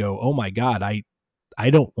it and go, oh my God, I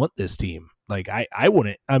don't want this team. Like I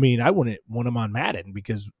wouldn't want them on Madden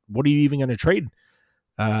because what are you even going to trade?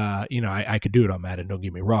 I could do it on Madden. Don't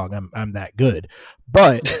get me wrong. I'm that good,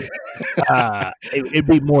 but it'd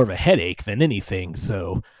be more of a headache than anything.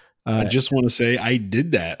 So I just want to say I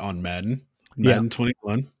did that on Madden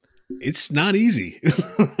 21. It's not easy.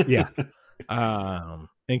 Yeah.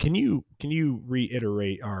 And can you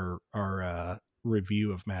reiterate our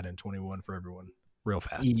review of Madden 21 for everyone real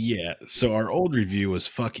fast? Yeah. So our old review was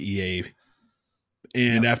fuck EA.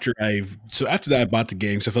 And after that, I bought the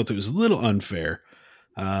game because I felt it was a little unfair.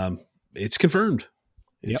 It's confirmed.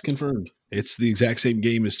 It's confirmed. It's the exact same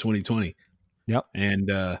game as 2020. Yep.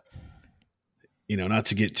 And, not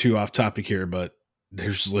to get too off topic here, but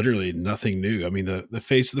there's literally nothing new. I mean, the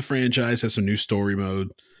face of the franchise has some new story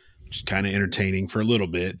mode, which is kind of entertaining for a little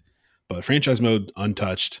bit, but franchise mode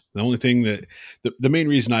untouched. The only thing that the main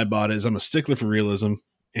reason I bought it is I'm a stickler for realism,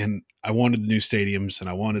 and I wanted the new stadiums and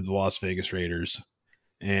I wanted the Las Vegas Raiders.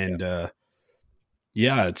 And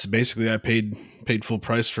it's basically I paid full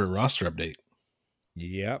price for a roster update.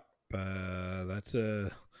 Yep. That's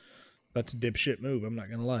a dipshit move. I'm not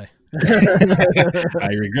going to lie.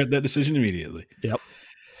 I regret that decision immediately. Yep.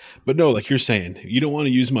 But no, like you're saying, you don't want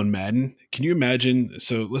to use them on Madden. Can you imagine?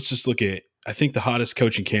 So let's just look at, I think the hottest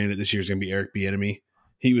coaching candidate this year is going to be Eric Bieniemy.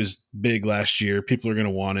 He was big last year. People are going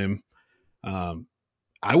to want him.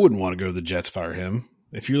 I wouldn't want to go to the Jets, fire him.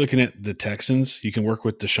 If you're looking at the Texans, you can work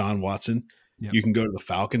with Deshaun Watson. Yep. You can go to the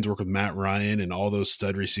Falcons, work with Matt Ryan and all those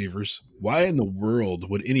stud receivers. Why in the world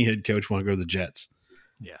would any head coach want to go to the Jets?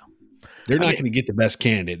 Yeah. They're not going to get the best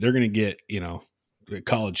candidate. They're going to get, the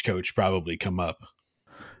college coach probably come up.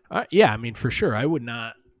 Yeah, I mean, for sure. I would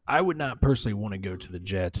not personally want to go to the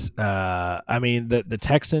Jets. I mean, the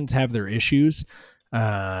Texans have their issues.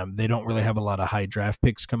 They don't really have a lot of high draft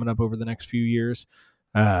picks coming up over the next few years.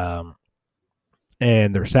 And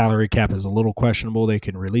their salary cap is a little questionable. They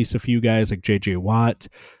can release a few guys like J.J. Watt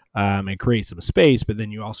and create some space, but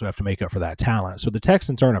then you also have to make up for that talent. So the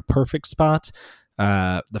Texans aren't a perfect spot.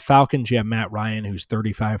 The Falcons, you have Matt Ryan, who's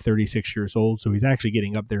 35, 36 years old, so he's actually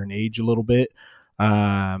getting up there in age a little bit.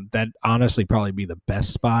 That'd honestly probably be the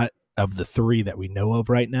best spot of the three that we know of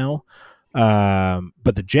right now.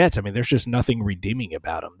 But the Jets, I mean, there's just nothing redeeming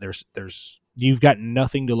about them. You've got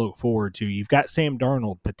nothing to look forward to. You've got Sam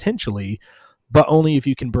Darnold potentially, but only if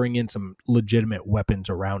you can bring in some legitimate weapons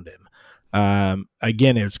around him.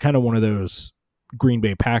 Again, it's kind of one of those Green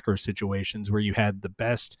Bay Packers situations where you had the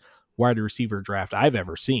best wide receiver draft I've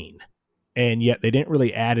ever seen, and yet they didn't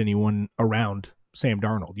really add anyone around Sam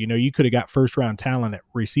Darnold. You could have got first round talent at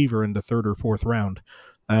receiver in the third or fourth round.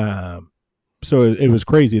 So it was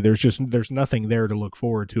crazy. There's nothing there to look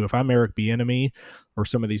forward to. If I'm Eric Bieniemy or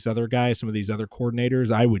some of these other guys, some of these other coordinators,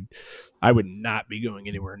 I would not be going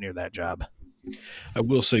anywhere near that job. I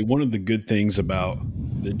will say one of the good things about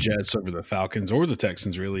the Jets over the Falcons or the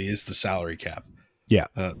Texans really is the salary cap. Yeah.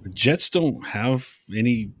 The Jets don't have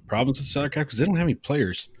any problems with the salary cap because they don't have any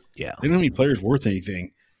players. Yeah. They don't have any players worth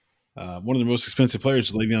anything. One of the most expensive players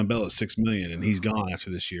is Le'Veon Bell at $6 million, and he's gone after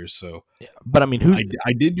this year. So, yeah, but I mean,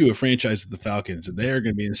 I did do a franchise at the Falcons, and they are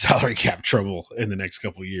going to be in salary cap trouble in the next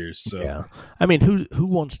couple of years. So, yeah, I mean, who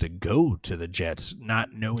wants to go to the Jets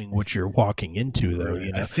not knowing what you're walking into, though?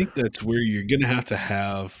 Right. I think that's where you're going to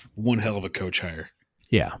have one hell of a coach hire.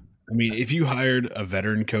 Yeah, I mean, if you hired a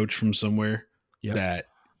veteran coach from somewhere that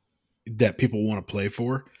people want to play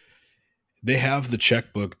for. They have the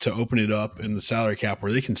checkbook to open it up in the salary cap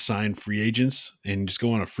where they can sign free agents and just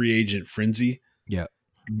go on a free agent frenzy. Yeah.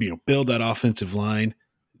 Build that offensive line.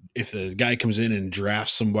 If the guy comes in and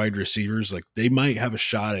drafts some wide receivers, like they might have a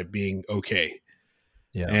shot at being okay.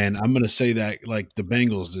 Yeah. And I'm going to say that like the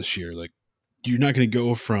Bengals this year, like you're not going to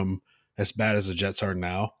go from as bad as the Jets are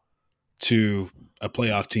now to a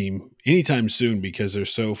playoff team anytime soon because they're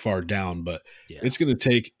so far down, but it's going to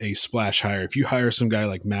take a splash hire. If you hire some guy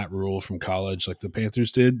like Matt Rule from college, like the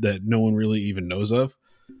Panthers did, that no one really even knows of,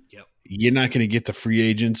 you're not going to get the free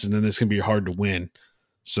agents, and then it's going to be hard to win.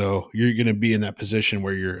 So you're going to be in that position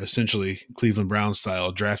where you're essentially Cleveland Browns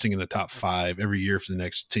style, drafting in the top 5 every year for the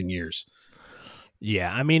next 10 years.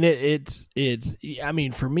 Yeah, I mean, it's. I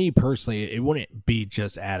mean, for me personally, it wouldn't be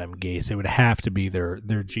just Adam Gase. It would have to be their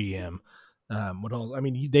GM.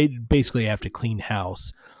 They basically have to clean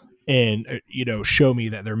house and show me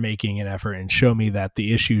that they're making an effort and show me that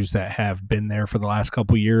the issues that have been there for the last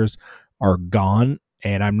couple of years are gone.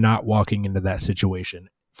 And I'm not walking into that situation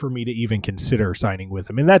for me to even consider signing with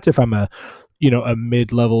them. And that's if I'm a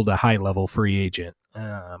mid-level to high-level free agent.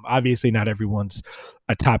 Obviously not everyone's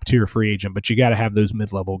a top tier free agent, but you got to have those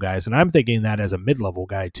mid-level guys. And I'm thinking that as a mid-level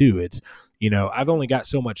guy too. It's, I've only got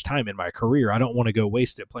so much time in my career. I don't want to go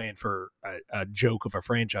waste it playing for a joke of a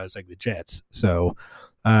franchise like the Jets. So,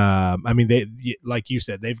 they, like you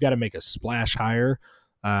said, they've got to make a splash hire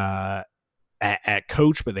at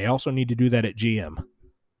coach, but they also need to do that at GM.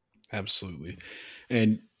 Absolutely.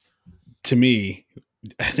 And to me,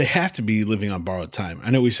 they have to be living on borrowed time.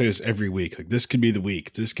 I know we say this every week. Like this could be the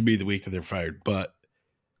week. This could be the week that they're fired. But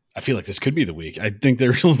I feel like this could be the week. I think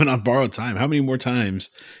they're living on borrowed time. How many more times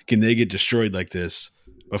can they get destroyed like this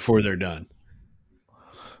before they're done?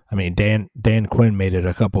 I mean, Dan Quinn made it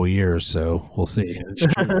a couple of years, so we'll see. Yeah,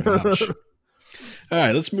 all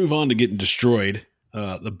right, let's move on to getting destroyed.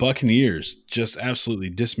 The Buccaneers just absolutely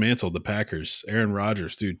dismantled the Packers. Aaron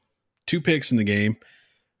Rodgers, dude, 2 picks in the game.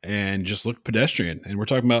 and just looked pedestrian. And we're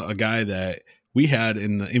talking about a guy that we had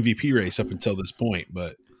in the MVP race up until this point,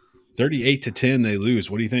 but 38-10 they lose.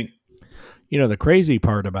 What do you think? The crazy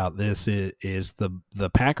part about this is the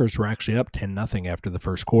Packers were actually up 10-0 after the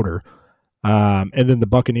first quarter. And then the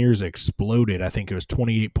Buccaneers exploded. I think it was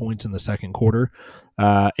 28 points in the second quarter.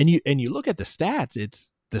 And you look at the stats,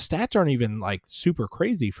 the stats aren't even like super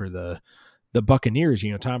crazy for the Buccaneers.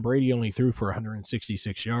 Tom Brady only threw for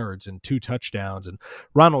 166 yards and 2 touchdowns, and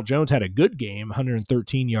Ronald Jones had a good game,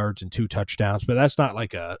 113 yards and 2 touchdowns, but that's not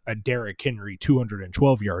like a Derrick Henry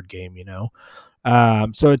 212-yard game,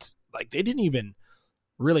 So it's like they didn't even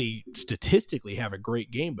really statistically have a great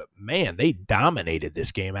game, but man, they dominated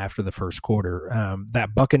this game after the first quarter.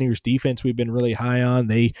 That Buccaneers defense we've been really high on.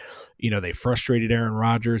 They frustrated Aaron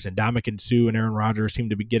Rodgers, and Ndamukong Suh and Aaron Rodgers seemed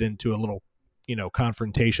to be getting into a little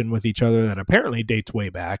confrontation with each other that apparently dates way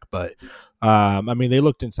back. But they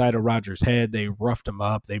looked inside of Rodgers' head. They roughed him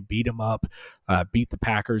up. They beat him up, beat the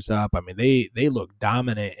Packers up. They looked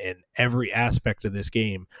dominant in every aspect of this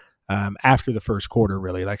game after the first quarter,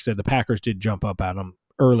 really. Like I said, the Packers did jump up at them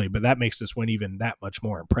early, but that makes this win even that much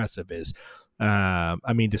more impressive.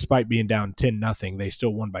 Despite being down 10-0, they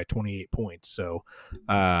still won by 28 points. So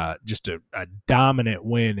just a dominant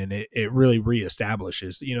win, and it really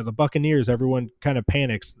reestablishes. The Buccaneers, everyone kind of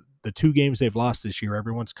panics. The 2 games they've lost this year,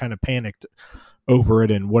 everyone's kind of panicked over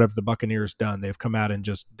it, and what have the Buccaneers done? They've come out and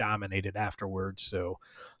just dominated afterwards. So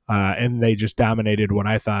and they just dominated what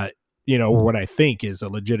I thought, what I think is a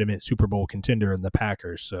legitimate Super Bowl contender in the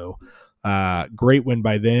Packers. So great win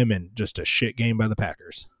by them, and just a shit game by the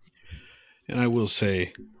Packers. And I will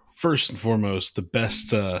say, first and foremost, the best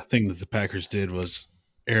thing that the Packers did was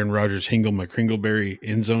Aaron Rodgers' Hingle McCringleberry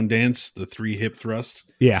end zone dance, the 3 hip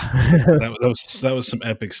thrust. Yeah. that was some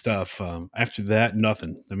epic stuff. After that,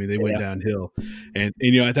 nothing. They went downhill. And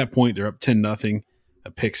at that point, they're up 10-0.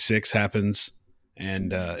 A pick 6 happens,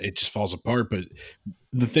 and it just falls apart. But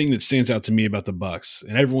the thing that stands out to me about the Bucs,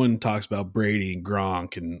 and everyone talks about Brady and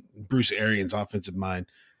Gronk and Bruce Arians' offensive mind,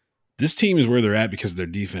 this team is where they're at because of their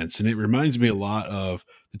defense. And it reminds me a lot of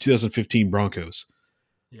the 2015 Broncos.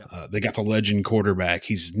 Yeah. They got the legend quarterback.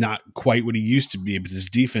 He's not quite what he used to be, but his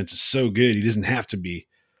defense is so good, he doesn't have to be.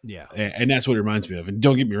 Yeah. And that's what it reminds me of. And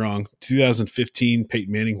don't get me wrong, 2015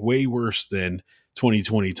 Peyton Manning, way worse than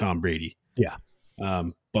 2020 Tom Brady. Yeah.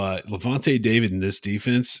 But Levante David in this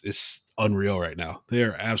defense is unreal right now. They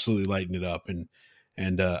are absolutely lighting it up.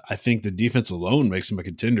 And I think the defense alone makes them a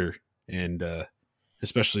contender. And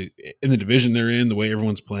especially in the division they're in, the way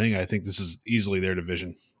everyone's playing, I think this is easily their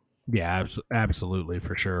division. Yeah, absolutely,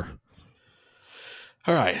 for sure.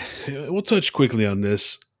 All right. We'll touch quickly on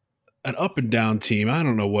this. An up and down team. I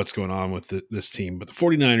don't know what's going on with this team, but the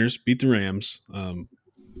 49ers beat the Rams.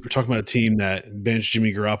 We're talking about a team that benched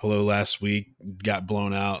Jimmy Garoppolo last week, got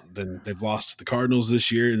blown out. Then they've lost to the Cardinals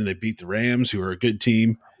this year, and then they beat the Rams, who are a good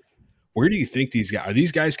team. Where do you think are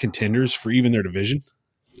these guys contenders for even their division?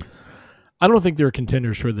 I don't think they're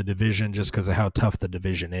contenders for the division just because of how tough the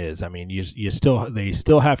division is. They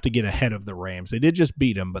still have to get ahead of the Rams. They did just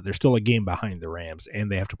beat them, but they're still a game behind the Rams, and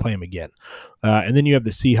they have to play them again. And then you have the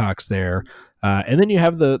Seahawks there, and then you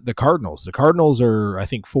have the Cardinals. The Cardinals are, I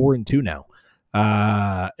think, 4-2 now,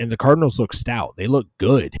 and the Cardinals look stout. They look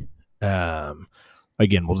good.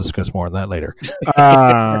 Again, we'll discuss more on that later.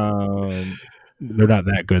 They're not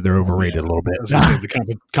that good. They're overrated a little bit.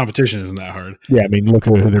 The competition isn't that hard. Yeah, look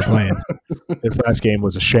at who they're playing. This last game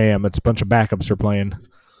was a sham. It's a bunch of backups they're playing.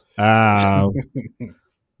 I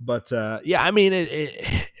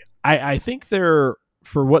think they're,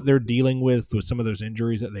 for what they're dealing with some of those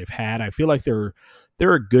injuries that they've had, I feel like they're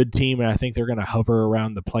a good team, and I think they're going to hover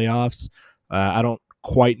around the playoffs. I don't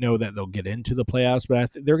quite know that they'll get into the playoffs, but I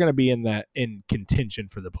think they're going to be in contention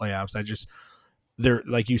for the playoffs. They're,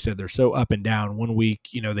 like you said, they're so up and down. One week,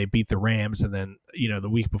 they beat the Rams, and then, the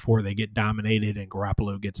week before they get dominated and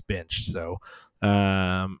Garoppolo gets benched. So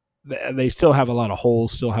they still have a lot of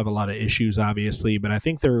holes, still have a lot of issues, obviously, but I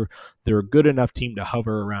think they're a good enough team to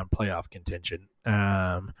hover around playoff contention.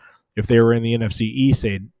 If they were in the NFC East,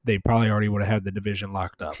 they probably already would have had the division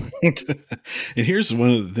locked up. And here's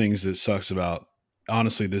one of the things that sucks about,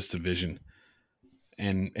 honestly, this division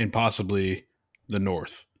and possibly the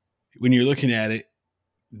North. When you're looking at it,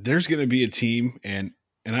 there's going to be a team, and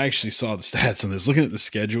I actually saw the stats on this. Looking at the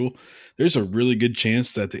schedule, there's a really good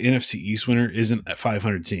chance that the NFC East winner isn't a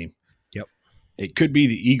 500 team. Yep, it could be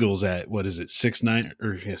the Eagles at 6-9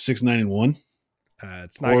 or 6-9-1.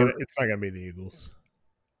 It's not going to be the Eagles.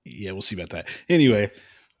 Yeah, we'll see about that. Anyway,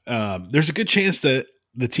 there's a good chance that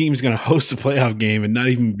the team's going to host a playoff game and not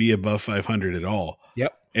even be above 500 at all.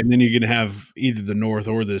 Yep. And then you're going to have either the North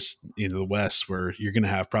or the West, where you're going to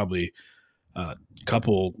have probably a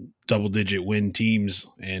couple double-digit win teams,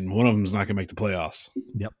 and one of them is not going to make the playoffs.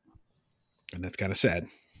 Yep, and that's kind of sad.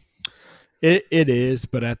 It is,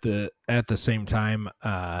 but at the same time,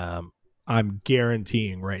 I'm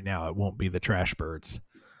guaranteeing right now it won't be the Trash Birds.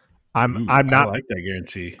 I'm not I like that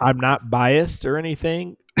guarantee. I'm not biased or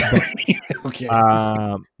anything. But, okay.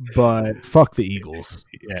 But fuck the Eagles.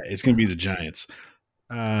 Yeah, it's going to be the Giants.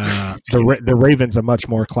 The Ravens a much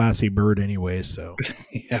more classy bird anyway, so.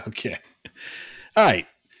 Yeah, okay. All right.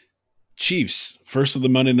 Chiefs, first of the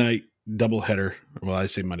Monday night doubleheader. Well, I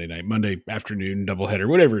say Monday night, Monday afternoon doubleheader,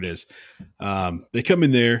 whatever it is. They come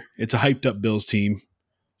in there. It's a hyped up Bills team,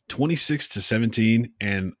 26-17,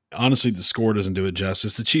 and honestly, the score doesn't do it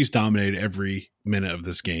justice. The Chiefs dominated every minute of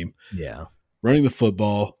this game. Yeah. Running the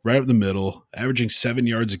football right up the middle, averaging 7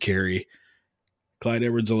 yards a carry. Clyde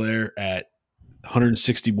Edwards-Helaire at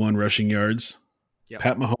 161 rushing yards. Yep.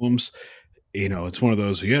 Pat Mahomes, it's one of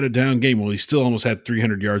those, he had a down game. Well, he still almost had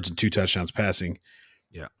 300 yards and 2 touchdowns passing.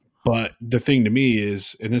 Yeah. But the thing to me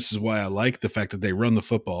is, and this is why I like the fact that they run the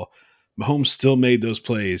football, Mahomes still made those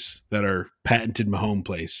plays that are patented Mahomes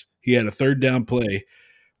plays. He had a third down play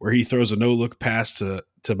where he throws a no-look pass to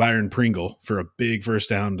Byron Pringle for a big first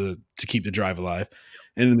down to keep the drive alive.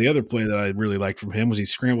 And then the other play that I really liked from him was he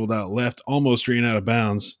scrambled out left, almost ran out of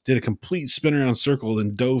bounds, did a complete spin around circle,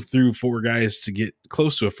 and dove through 4 guys to get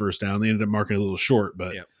close to a first down. They ended up marking a little short,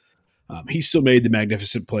 but he still made the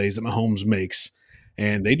magnificent plays that Mahomes makes.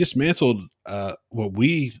 And they dismantled what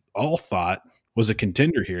we all thought was a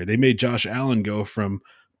contender here. They made Josh Allen go from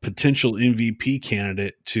potential MVP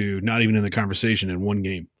candidate to not even in the conversation in one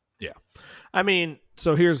game. Yeah. I mean,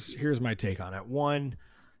 so here's my take on it. One,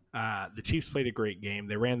 the Chiefs played a great game.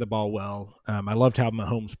 They ran the ball well. I loved how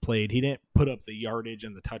Mahomes played. He didn't put up the yardage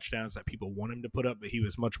and the touchdowns that people want him to put up, but he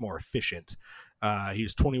was much more efficient. He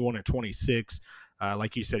was 21-26.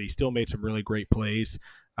 Like you said, he still made some really great plays.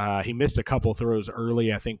 He missed a couple throws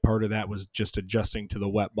early. I think part of that was just adjusting to the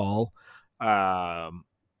wet ball.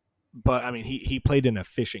 But, I mean, he played an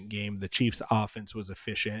efficient game. The Chiefs' offense was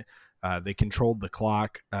efficient. They controlled the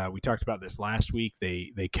clock. We talked about this last week.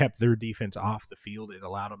 They kept their defense off the field. It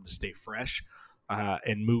allowed them to stay fresh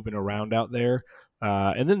and moving around out there.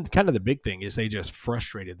 And then kind of the big thing is they just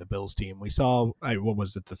frustrated the Bills team. We saw, what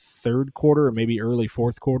was it, the third quarter or maybe early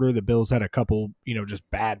fourth quarter, the Bills had a couple, just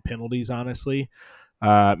bad penalties, honestly.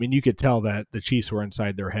 I mean, you could tell that the Chiefs were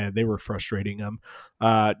inside their head. They were frustrating them.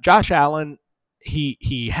 Josh Allen,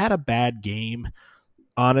 he had a bad game,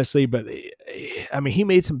 honestly, but I mean, he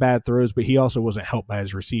made some bad throws, but he also wasn't helped by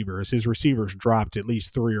his receivers. His receivers dropped at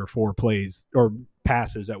least 3 or 4 plays or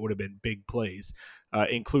passes that would have been big plays,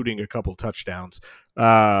 including a couple touchdowns.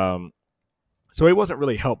 So he wasn't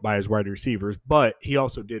really helped by his wide receivers, but he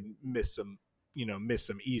also did miss some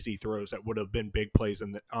easy throws that would have been big plays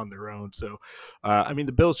on their own. So, I mean,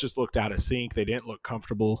 the Bills just looked out of sync. They didn't look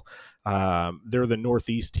comfortable. They're the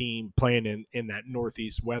Northeast team playing in that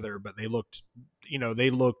Northeast weather, but they looked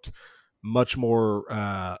much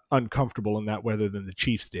more uncomfortable in that weather than the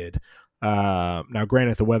Chiefs did. Now,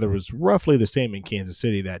 granted, the weather was roughly the same in Kansas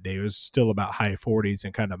City that day. It was still about high 40s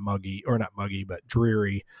and kind of muggy, or not muggy, but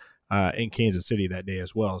dreary in Kansas City that day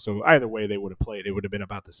as well. So either way they would have played, it would have been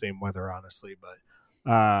about the same weather, honestly. But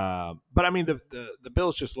I mean, the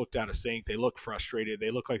Bills just looked out of sync. They looked frustrated.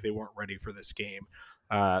 They looked like they weren't ready for this game.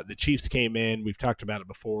 The Chiefs came in. We've talked about it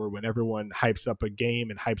before. When everyone hypes up a game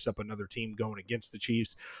and hypes up another team going against the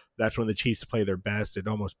Chiefs, that's when the Chiefs play their best. It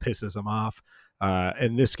almost pisses them off.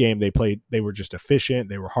 In this game, they were just efficient.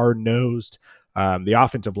 They were hard-nosed. The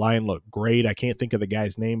offensive line looked great. I can't think of the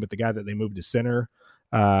guy's name, but the guy that they moved to center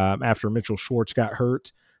after Mitchell Schwartz got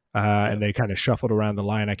hurt, and they kind of shuffled around the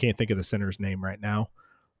line. I can't think of the center's name right now.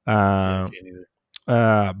 But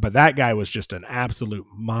that guy was just an absolute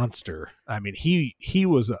monster. I mean, he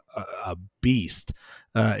was a beast.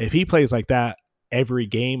 If he plays like that every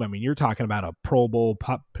game, I mean, you're talking about a Pro Bowl,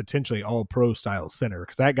 potentially all pro style center,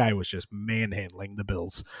 because that guy was just manhandling the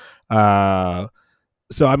Bills.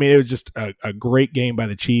 So, I mean, it was just a great game by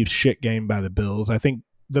the Chiefs, shit game by the Bills. I think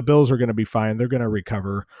the Bills are going to be fine. They're going to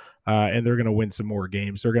recover, and they're going to win some more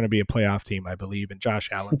games. They're going to be a playoff team, I believe, and Josh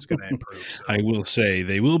Allen's going to improve. So. I will say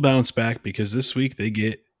they will bounce back because this week they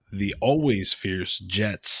get the always fierce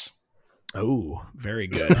Jets. Oh, very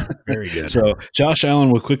good. Very good. So Josh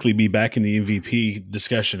Allen will quickly be back in the MVP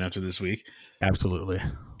discussion after this week. Absolutely.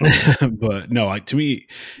 But no, to me,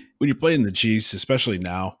 when you're playing the Chiefs, especially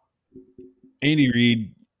now, Andy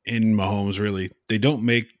Reid and Mahomes, really, they don't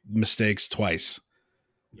make mistakes twice.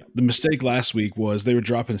 Yep. The mistake last week was they were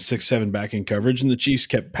dropping 6-7 back in coverage, and the Chiefs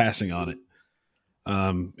kept passing on it.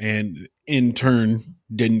 and in turn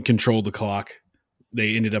didn't control the clock.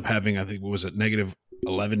 They ended up having, I think, what was it, negative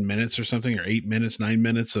 11 minutes or something, or 8 minutes, 9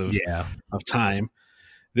 minutes of time.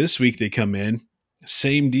 This week they come in,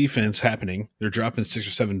 same defense happening. They're dropping 6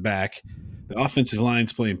 or 7 back. The offensive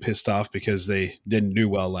line's playing pissed off because they didn't do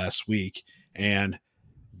well last week, and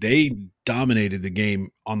they dominated the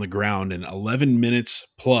game on the ground. And 11 minutes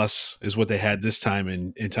plus is what they had this time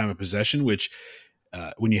in time of possession, which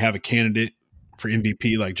when you have a candidate for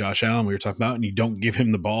MVP like Josh Allen we were talking about, and you don't give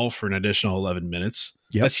him the ball for an additional 11 minutes,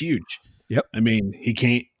 that's huge. Yep. I mean, he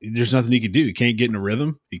can't – there's nothing he can do. He can't get in a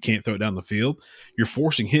rhythm. He can't throw it down the field. You're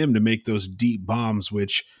forcing him to make those deep bombs,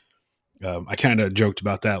 which I kind of joked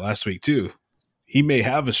about that last week too. He may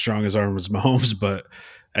have as strong as arm as Mahomes, but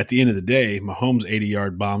at the end of the day, Mahomes'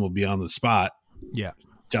 80-yard bomb will be on the spot. Yeah.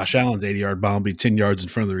 Josh Allen's 80-yard bomb will be 10 yards in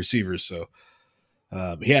front of the receivers. So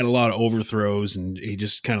he had a lot of overthrows, and he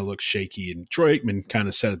just kind of looked shaky. And Troy Aikman kind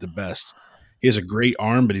of said it the best. He has a great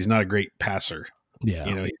arm, but he's not a great passer. Yeah.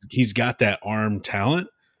 You know, he's got that arm talent.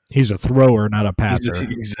 He's a thrower, not a passer.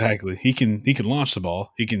 Exactly. He can launch the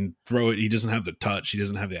ball. He can throw it. He doesn't have the touch. He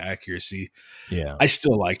doesn't have the accuracy. Yeah. I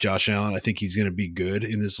still like Josh Allen. I think he's going to be good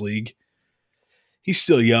in this league. He's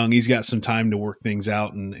still young. He's got some time to work things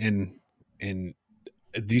out, and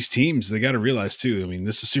these teams, they got to realize too. I mean,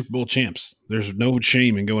 this is Super Bowl champs. There's no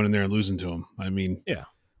shame in going in there and losing to them. I mean, yeah,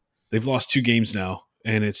 they've lost 2 games now,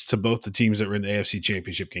 and it's to both the teams that were in the AFC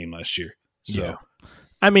Championship game last year. So, yeah.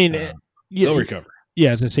 I mean, they'll recover.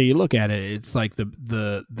 Yeah, as I say, you look at it, it's like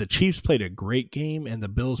the Chiefs played a great game, and the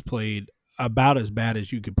Bills played about as bad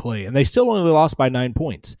as you could play, and they still only lost by 9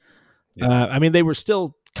 points. Yeah. I mean, they were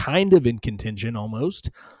still kind of in contention almost.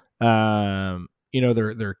 You know,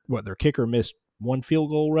 their kicker missed 1 field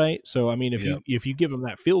goal, right? So I mean, if you give them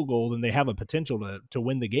that field goal, then they have a potential to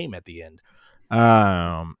win the game at the end.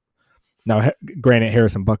 Now, granted,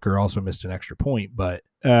 Harrison Butker also missed an extra point, but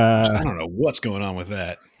I don't know what's going on with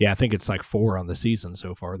that. Yeah, I think it's like 4 on the season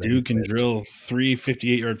so far. Dude can drill 3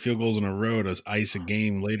 58-yard field goals in a row to ice a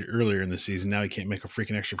game earlier in the season. Now he can't make a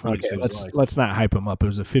freaking extra point. Okay, let's not hype him up. It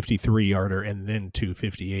was a 53-yarder and then 2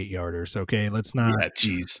 58-yarders. Okay, let's not. Yeah,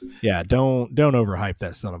 jeez. Yeah, don't overhype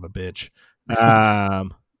that son of a bitch.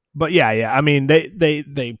 But yeah. I mean,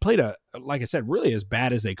 they played like I said, really as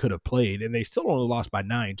bad as they could have played, and they still only lost by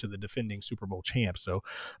 9 to the defending Super Bowl champs. So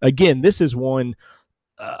again, this is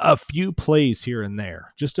a few plays here and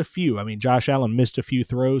there, just a few. I mean, Josh Allen missed a few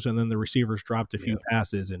throws, and then the receivers dropped a few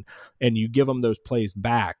passes, and you give them those plays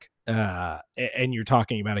back, and you're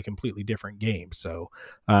talking about a completely different game. So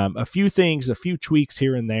a few things, a few tweaks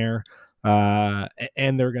here and there,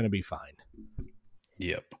 and they're going to be fine.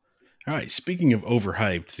 Yep. All right. Speaking of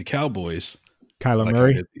overhyped, the Cowboys. Kyler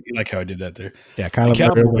Murray. You like how I did that there? Yeah, Kyler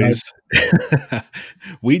Murray. Cowboys.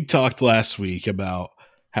 We talked last week about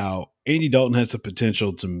how Andy Dalton has the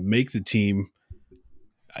potential to make the team.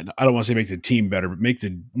 I don't want to say make the team better, but make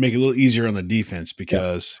it a little easier on the defense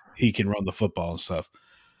because he can run the football and stuff.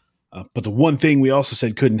 But the one thing we also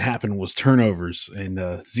said couldn't happen was turnovers, and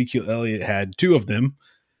Ezekiel Elliott had 2 of them.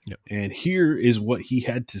 Yep. And here is what he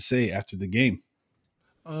had to say after the game.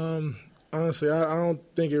 Honestly, I don't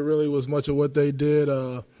think it really was much of what they did.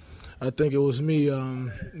 I think it was me.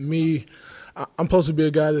 I'm supposed to be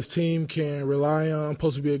a guy this team can rely on. I'm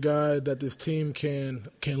supposed to be a guy that this team can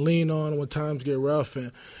lean on when times get rough,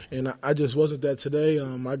 and I just wasn't that today.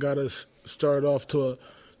 I got us started off to a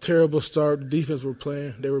terrible start. The defense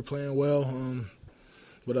they were playing well,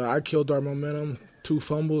 but I killed our momentum. 2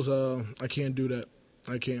 fumbles. I can't do that.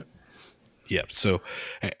 I can't. Yep. So,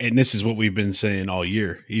 and this is what we've been saying all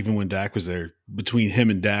year, even when Dak was there. Between him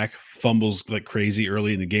and Dak, fumbles like crazy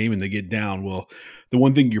early in the game and they get down. Well, the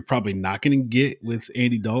one thing you're probably not going to get with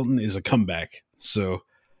Andy Dalton is a comeback. So,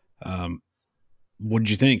 what did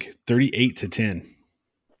you think? 38-10.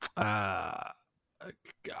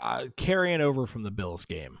 Carrying over from the Bills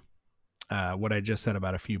game, what I just said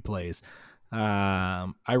about a few plays.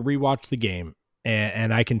 I rewatched the game,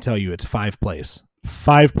 and I can tell you it's 5 plays.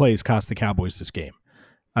 5 plays cost the Cowboys this game.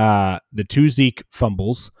 The 2 Zeke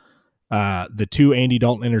fumbles, the 2 Andy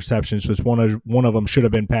Dalton interceptions, which one of them should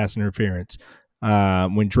have been pass interference.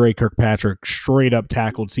 When Dre Kirkpatrick straight up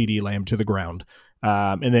tackled CeeDee Lamb to the ground,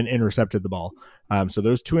 and then intercepted the ball. So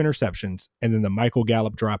those 2 interceptions, and then the Michael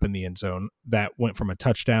Gallup drop in the end zone that went from a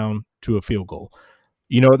touchdown to a field goal.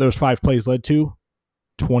 You know what those 5 plays led to?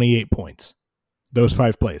 28 points. Those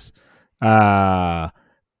 5 plays.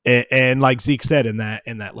 And like Zeke said in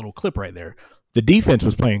that little clip right there, the defense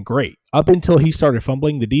was playing great. Up until he started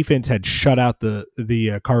fumbling, the defense had shut out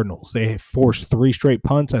the Cardinals. They had forced 3 straight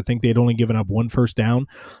punts. I think they'd only given up 1 first down.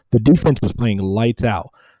 The defense was playing lights out.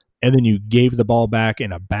 and then you gave the ball back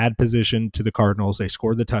in a bad position to the Cardinals. They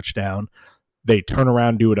scored the touchdown. They turn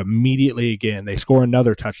around, do it immediately again. They score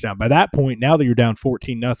another touchdown. By that point, now that you're down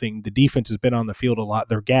 14-0, the defense has been on the field a lot.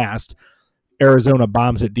 They're gassed. Arizona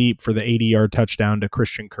bombs it deep for the 80-yard touchdown to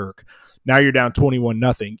Christian Kirk. Now you're down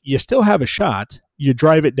 21-0. You still have a shot. You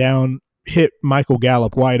drive it down, hit Michael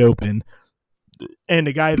Gallup wide open, and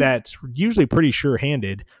a guy that's usually pretty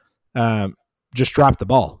sure-handed just dropped the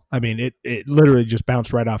ball. I mean, it literally just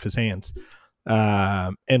bounced right off his hands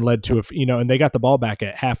and led to and they got the ball back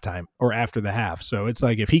at halftime or after the half. So it's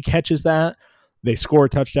like if he catches that, they score a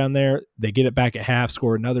touchdown there, they get it back at half,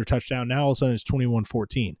 score another touchdown. Now all of a sudden it's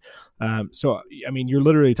 21-14. So, I mean, you're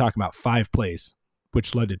literally talking about 5 plays,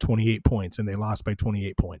 which led to 28 points, and they lost by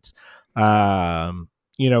 28 points.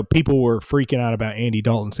 People were freaking out about Andy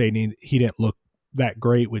Dalton saying he didn't look that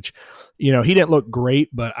great, which, he didn't look great,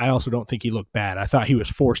 but I also don't think he looked bad. I thought he was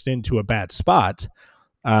forced into a bad spot.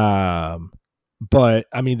 But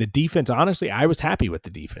I mean, the defense, honestly, I was happy with the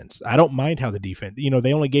defense. I don't mind how the defense,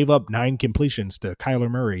 they only gave up 9 completions to Kyler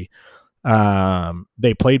Murray.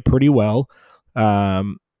 They played pretty well.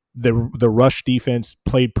 The rush defense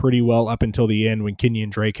played pretty well up until the end when Kenyon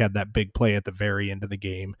Drake had that big play at the very end of the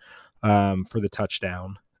game for the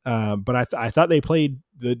touchdown. But I thought they played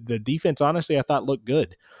the defense. Honestly, I thought looked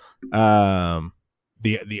good. The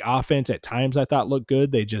offense at times I thought looked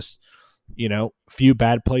good. They just, a few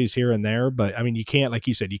bad plays here and there. But I mean, you can't, like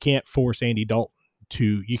you said, you can't force Andy Dalton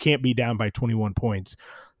you can't be down by 21 points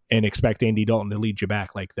and expect Andy Dalton to lead you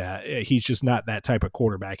back like that. He's just not that type of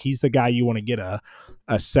quarterback. He's the guy you want to get a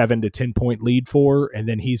 7 to 10 point lead for, and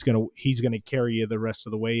then he's gonna carry you the rest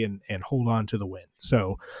of the way and hold on to the win.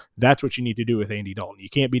 So that's what you need to do with Andy Dalton. You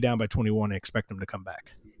can't be down by 21 and expect him to come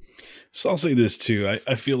back. So I'll say this too.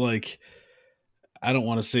 I feel like I don't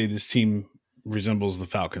want to say this team resembles the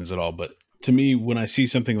Falcons at all, but to me, when I see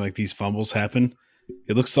something like these fumbles happen,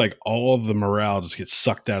 it looks like all of the morale just gets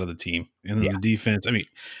sucked out of the team. And then the defense, I mean,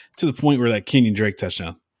 to the point where that Kenyon Drake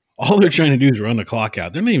touchdown, all they're trying to do is run the clock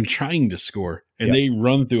out. They're not even trying to score. And they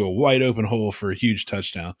run through a wide open hole for a huge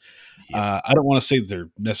touchdown. I don't want to say that they're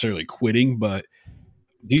necessarily quitting, but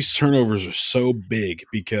these turnovers are so big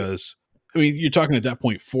because, I mean, you're talking at that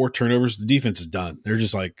point, 4 turnovers, the defense is done. They're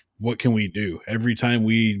just like, what can we do? Every time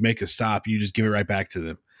we make a stop, you just give it right back to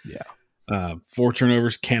them. Yeah. 4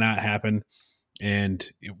 turnovers cannot happen. And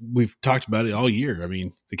we've talked about it all year. I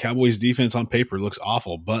mean, the Cowboys defense on paper looks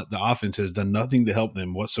awful, but the offense has done nothing to help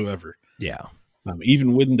them whatsoever. Yeah.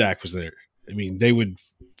 Even when Dak was there, I mean, they would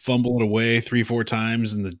fumble it away 3-4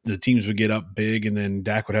 times and the teams would get up big, and then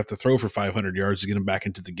Dak would have to throw for 500 yards to get them back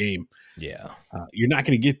into the game. Yeah. You're not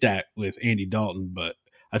going to get that with Andy Dalton, but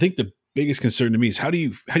I think the biggest concern to me is how do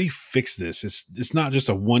you fix this? It's not just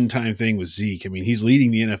a one-time thing with Zeke. I mean, he's leading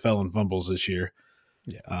the NFL in fumbles this year.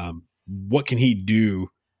 Yeah. What can he do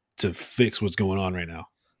to fix what's going on right now?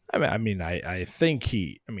 I think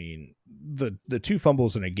the 2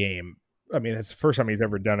 fumbles in a game, I mean, it's the first time he's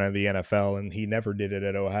ever done it in the NFL, and he never did it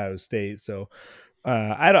at Ohio State. So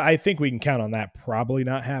I think we can count on that probably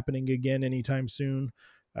not happening again anytime soon.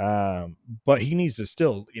 But he needs to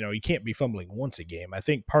still, he can't be fumbling once a game. I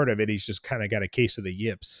think part of it, he's just kind of got a case of the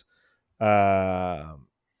yips,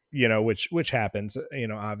 which happens,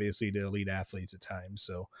 obviously to elite athletes at times.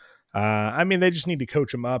 So, they just need to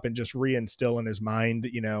coach him up and just reinstill in his mind,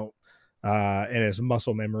 and his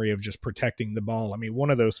muscle memory of just protecting the ball. I mean, one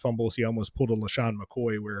of those fumbles, he almost pulled a LaShawn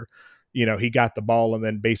McCoy where, he got the ball and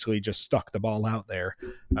then basically just stuck the ball out there.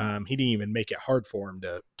 He didn't even make it hard for him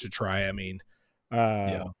to try. I mean,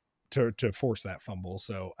 to force that fumble.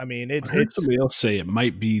 So, I mean, I heard somebody else say it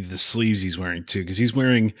might be the sleeves he's wearing too, because he's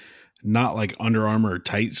wearing not like Under Armour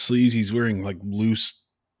tight sleeves. He's wearing like loose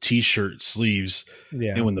T-shirt sleeves.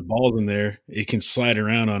 Yeah. And when the ball's in there, it can slide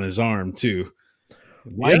around on his arm too.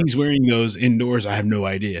 Why he's wearing those indoors, I have no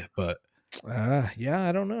idea. But I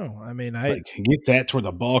don't know. I mean, I can get that to where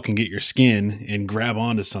the ball can get your skin and grab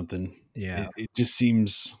onto something. Yeah. It just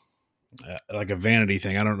seems like a vanity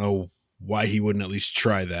thing. I don't know why he wouldn't at least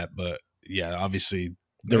try that, but yeah, obviously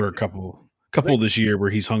there were a couple this year where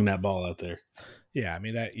he's hung that ball out there. Yeah, I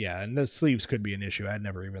mean and the sleeves could be an issue. I'd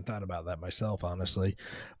never even thought about that myself, honestly.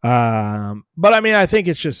 But I mean, I think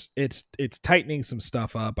it's tightening some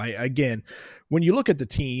stuff up. Again, when you look at the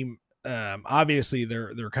team, obviously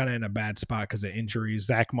they're kind of in a bad spot because of injuries.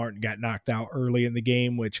 Zach Martin got knocked out early in the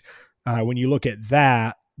game, which when you look at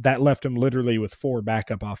that left him literally with 4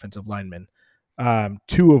 backup offensive linemen.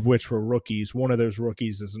 2 of which were rookies. One of those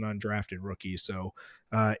rookies is an undrafted rookie. So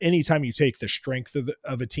anytime you take the strength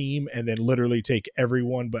of a team and then literally take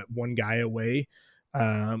everyone but one guy away,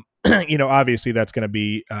 Obviously that's going to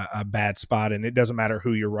be a bad spot, and it doesn't matter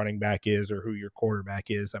who your running back is or who your quarterback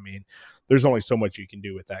is. I mean, there's only so much you can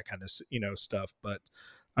do with that kind of, stuff. But,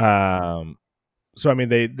 so, I mean,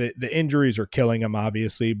 the injuries are killing them,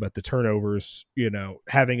 obviously, but the turnovers,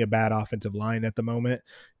 having a bad offensive line at the moment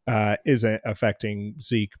isn't affecting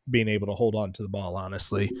Zeke being able to hold on to the ball,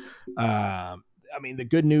 honestly. I mean, the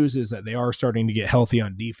good news is that they are starting to get healthy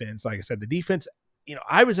on defense. Like I said, the defense,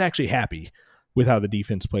 I was actually happy with how the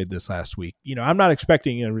defense played this last week. I'm not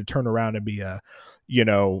expecting to turn around and be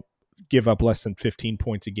give up less than 15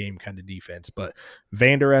 points a game kind of defense. But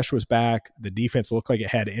Van Der Esch was back. The defense looked like it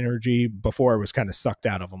had energy. Before, it was kind of sucked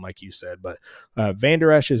out of them, like you said. But Van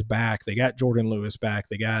Der Esch is back. They got Jordan Lewis back.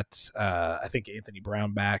 They got, I think, Anthony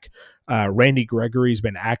Brown back. Randy Gregory's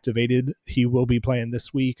been activated. He will be playing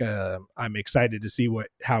this week. I'm excited to see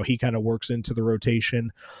how he kind of works into the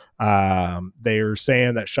rotation. They're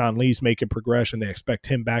saying that Sean Lee's making progression. They expect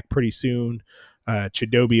him back pretty soon.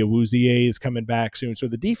 Chidobe Awuzie is coming back soon. So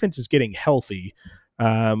the defense is getting healthy,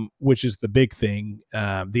 which is the big thing.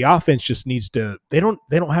 The offense just needs to, they don't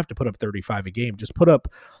have to put up 35 a game. Just put up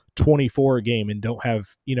 24 a game and don't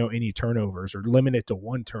have, any turnovers, or limit it to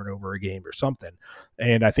 1 turnover a game or something.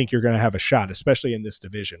 And I think you're going to have a shot, especially in this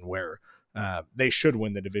division where they should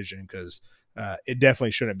win the division, because it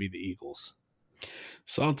definitely shouldn't be the Eagles.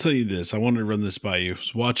 So I'll tell you this. I wanted to run this by you. I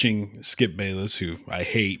was watching Skip Bayless, who I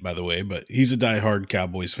hate, by the way, but he's a diehard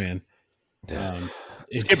Cowboys fan.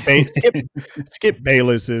 Skip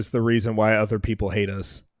Bayless is the reason why other people hate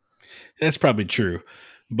us. That's probably true.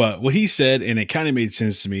 But what he said, and it kind of made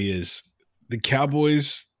sense to me, is the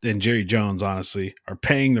Cowboys and Jerry Jones, honestly, are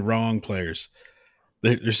paying the wrong players.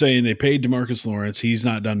 They're saying they paid DeMarcus Lawrence. He's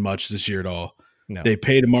not done much this year at all. No. They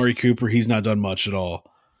paid Amari Cooper. He's not done much at all.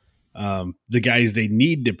 The guys they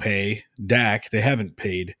need to pay, Dak, they haven't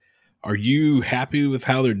paid. Are you happy with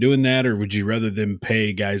how they're doing that, or would you rather them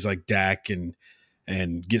pay guys like Dak and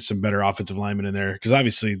get some better offensive linemen in there? Because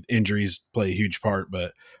obviously injuries play a huge part,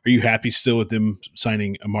 but are you happy still with them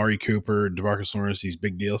signing Amari Cooper, DeMarcus Lawrence, these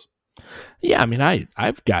big deals? Yeah, I mean,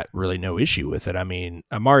 I've got really no issue with it. I mean,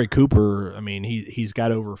 Amari Cooper, I mean, he's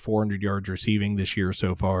got over 400 yards receiving this year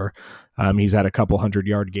so far. He's had a couple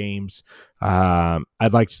 100-yard games.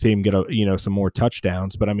 I'd like to see him get some more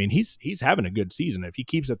touchdowns, but I mean, he's having a good season. If he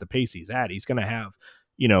keeps at the pace he's at, he's going to have,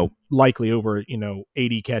 likely over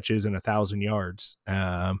 80 catches and 1,000 yards.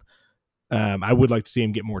 I would like to see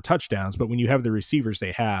him get more touchdowns, but when you have the receivers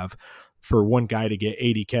they have, for one guy to get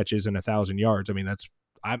 80 catches and 1,000 yards, I mean,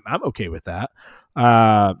 I'm okay with that.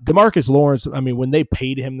 DeMarcus Lawrence, I mean, when they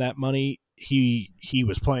paid him that money, he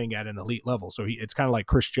was playing at an elite level. So it's kind of like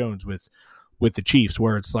Chris Jones with the Chiefs,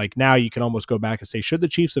 where it's like now you can almost go back and say, should the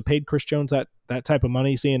Chiefs have paid Chris Jones that type of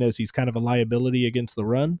money, seeing as he's kind of a liability against the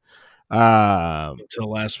run?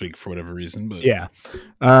 Until last week for whatever reason. But yeah.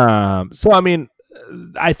 So, I mean,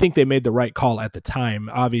 I think they made the right call at the time.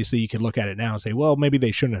 Obviously, you can look at it now and say, well, maybe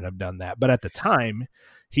they shouldn't have done that. But at the time,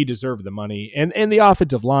 he deserved the money. And the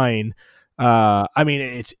offensive line, I mean,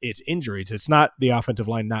 it's injuries. It's not the offensive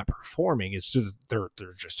line not performing. It's just they're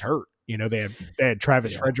just hurt. They had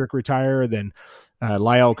Travis Frederick retire. Then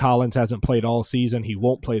Lyle Collins hasn't played all season. He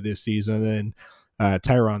won't play this season. And then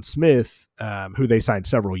Tyron Smith, who they signed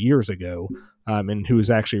several years ago, and who has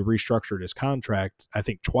actually restructured his contract, I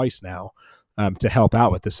think twice now, to help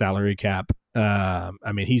out with the salary cap.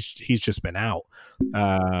 I mean, he's just been out.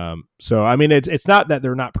 So, I mean, it's not that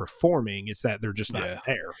they're not performing. It's that they're just not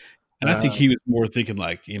there. And I think he was more thinking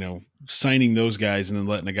like, signing those guys and then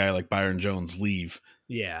letting a guy like Byron Jones leave.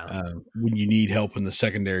 Yeah. When you need help in the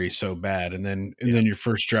secondary so bad. And then your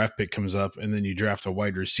first draft pick comes up and then you draft a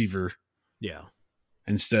wide receiver. Yeah.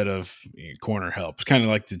 Instead of corner help. It's kind of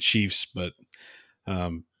like the Chiefs, but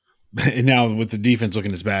and now with the defense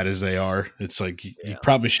looking as bad as they are, it's like you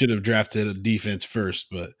probably should have drafted a defense first,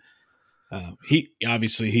 but he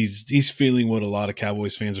obviously he's feeling what a lot of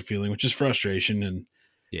Cowboys fans are feeling, which is frustration.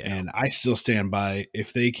 And I still stand by,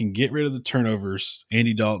 if they can get rid of the turnovers,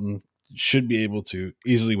 Andy Dalton should be able to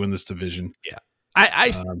easily win this division. Yeah. I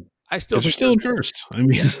still they're still in first. I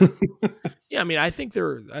mean, I mean, I think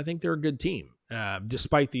they're a good team,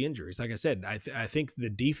 despite the injuries. Like I said, I think the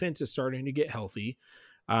defense is starting to get healthy.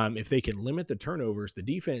 If they can limit the turnovers, the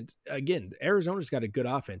defense, again, Arizona's got a good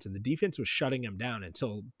offense, and the defense was shutting them down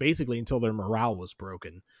until their morale was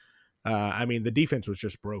broken. I mean, the defense was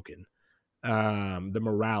just broken. The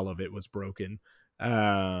morale of it was broken.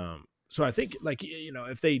 So I think,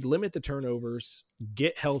 if they limit the turnovers,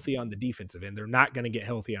 get healthy on the defensive end, they're not going to get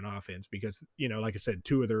healthy on offense because, like I said,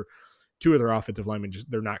 two of their offensive linemen,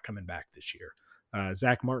 they're not coming back this year.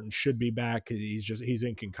 Zach Martin should be back. He's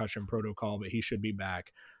in concussion protocol, but he should be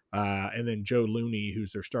back. And then Joe Looney,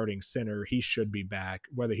 who's their starting center, he should be back.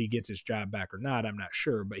 Whether he gets his job back or not, I'm not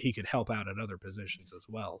sure, but he could help out at other positions as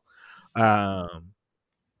well.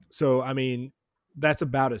 So, I mean, that's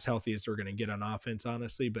about as healthy as they're going to get on offense,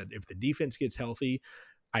 honestly. But if the defense gets healthy,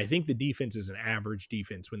 I think the defense is an average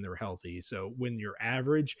defense when they're healthy. So when you're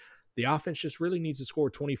average, the offense just really needs to score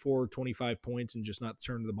 24, 25 points and just not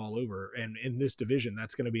turn the ball over. And in this division,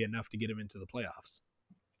 that's going to be enough to get them into the playoffs.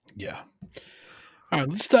 Yeah. All right,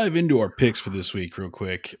 let's dive into our picks for this week real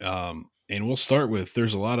quick. And we'll start with,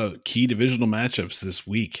 there's a lot of key divisional matchups this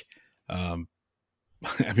week. I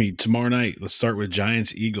mean, tomorrow night, let's start with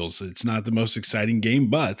Giants-Eagles. It's not the most exciting game,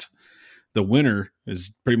 but the winner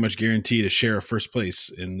is pretty much guaranteed to share a first place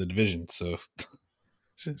in the division. So,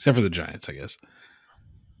 except for the Giants, I guess.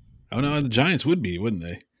 Oh no, the Giants would be, wouldn't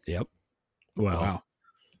they? Yep. Well, wow.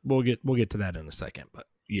 We'll get to that in a second, but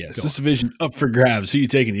yes, this division up for grabs. Who are you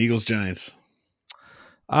taking, Eagles, Giants?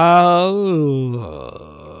 What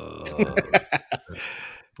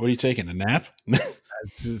are you taking? A nap?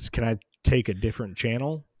 Can I take a different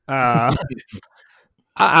channel? I'm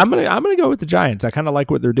gonna go with the Giants. I kind of like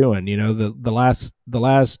what they're doing. You know, the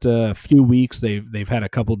last few weeks they've had a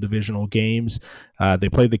couple divisional games. They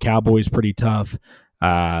played the Cowboys pretty tough.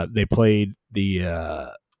 They played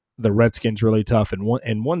the Redskins really tough and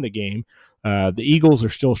won the game. The Eagles are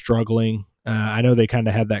still struggling. I know they kind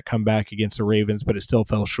of had that comeback against the Ravens, but it still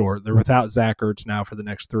fell short. They're without Zach Ertz now for the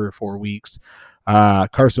next 3 or 4 weeks.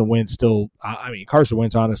 Carson Wentz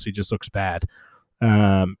honestly just looks bad.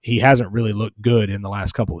 He hasn't really looked good in the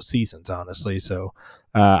last couple of seasons, honestly. So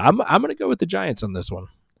I'm going to go with the Giants on this one.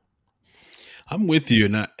 I'm with you,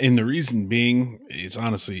 and the reason being is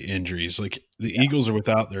honestly injuries. Like the Eagles are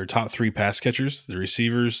without their top 3 pass catchers, the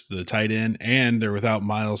receivers, the tight end, and they're without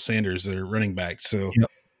Miles Sanders, their running back. So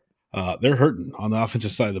they're hurting on the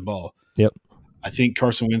offensive side of the ball. Yep. I think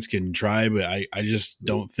Carson Wentz can try, but I just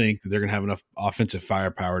don't think that they're going to have enough offensive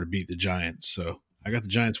firepower to beat the Giants. So I got the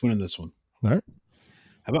Giants winning this one. All right.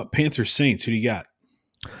 How about Panthers Saints? Who do you got?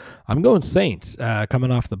 I'm going Saints.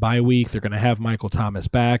 Coming off the bye week, they're going to have Michael Thomas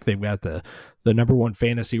back. They've got the number 1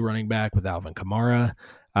 fantasy running back with Alvin Kamara.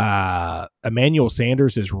 Emmanuel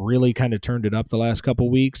Sanders has really kind of turned it up the last couple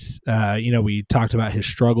weeks. We talked about his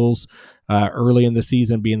struggles early in the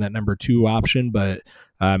season being that number 2 option, but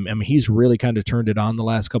he's really kind of turned it on the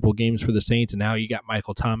last couple of games for the Saints. And now you got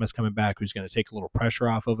Michael Thomas coming back, who's going to take a little pressure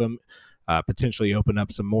off of him, potentially open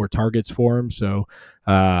up some more targets for him. So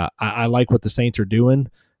I like what the Saints are doing.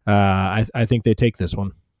 I think they take this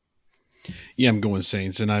one. Yeah, I'm going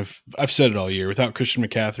Saints, and I've said it all year. Without Christian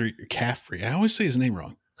McCaffrey, I always say his name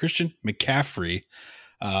wrong. Christian McCaffrey.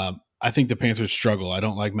 I think the Panthers struggle. I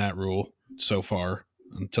don't like Matt Rule so far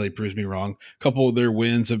until he proves me wrong. A couple of their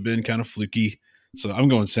wins have been kind of fluky, so I'm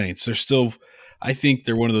going Saints. I think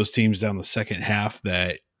they're one of those teams down the second half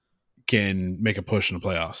that can make a push in the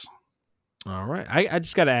playoffs. All right. I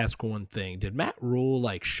just got to ask one thing. Did Matt Rule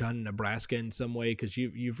shun Nebraska in some way? Because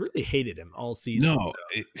you've really hated him all season. No,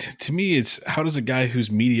 to me, it's how does a guy who's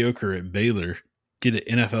mediocre at Baylor get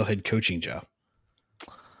an NFL head coaching job?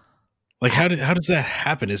 Like, how does that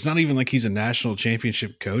happen? It's not even like he's a national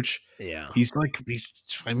championship coach. Yeah.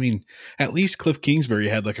 At least Cliff Kingsbury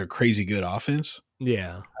had a crazy good offense.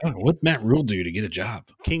 Yeah. I don't know. What Matt Rule do to get a job?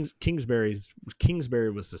 Kingsbury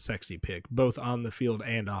was the sexy pick, both on the field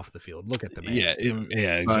and off the field. Look at the man.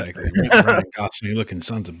 Yeah, exactly. Ryan Gosling looking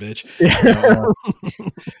sons of bitch.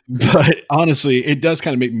 But honestly, it does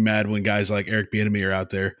kind of make me mad when guys like Eric Bieniemy are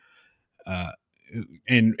out there.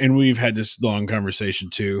 And we've had this long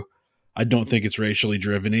conversation too. I don't think it's racially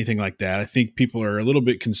driven, anything like that. I think people are a little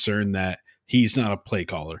bit concerned that he's not a play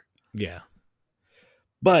caller. Yeah.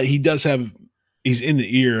 But he's in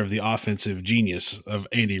the ear of the offensive genius of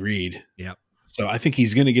Andy Reid. Yep. So I think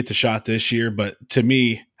he's going to get the shot this year. But to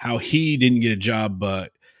me, how he didn't get a job,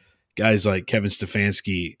 but guys like Kevin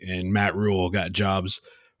Stefanski and Matt Rule got jobs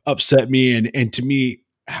upset me. And to me,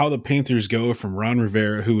 how the Panthers go from Ron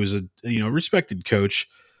Rivera, who was a respected coach,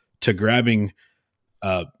 to grabbing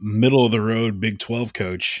middle of the road Big 12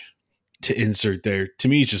 coach to insert there, to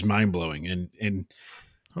me, it's just mind blowing. And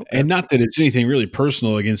not that it's anything really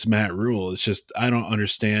personal against Matt Rule. It's just, I don't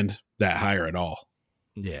understand that hire at all.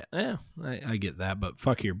 Yeah. I get that, but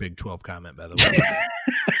fuck your Big 12 comment, by the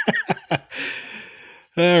way.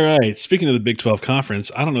 All right. Speaking of the Big 12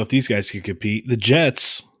 conference, I don't know if these guys can compete. The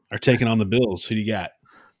Jets are taking on the Bills. Who do you got?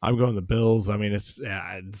 I'm going the Bills. I mean, it's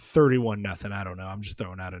 31-0. I don't know. I'm just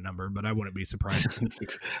throwing out a number, but I wouldn't be surprised if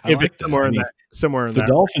it's somewhere in that. The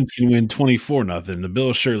Dolphins can win 24-0. The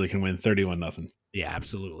Bills surely can win 31-0. Yeah,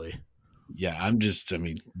 absolutely. Yeah,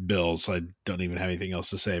 Bills. I don't even have anything else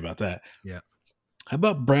to say about that. Yeah. How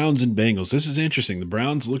about Browns and Bengals? This is interesting. The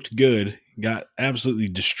Browns looked good, got absolutely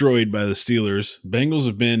destroyed by the Steelers. Bengals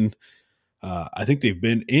have been, I think they've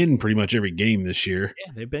been in pretty much every game this year.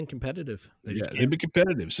 Yeah, they've been competitive. They've been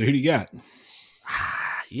competitive. So who do you got?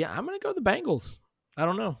 Yeah, I'm going to go the Bengals. I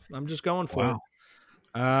don't know. I'm just going for it.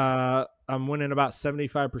 I'm winning about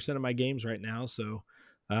 75% of my games right now, so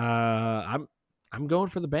I'm going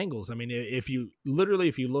for the Bengals. I mean, if you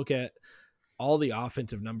look at all the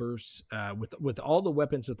offensive numbers with all the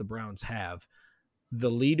weapons that the Browns have,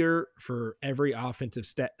 the leader for every offensive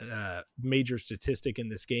major statistic in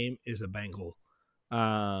this game is a Bengal.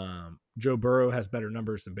 Joe Burrow has better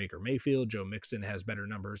numbers than Baker Mayfield. Joe Mixon has better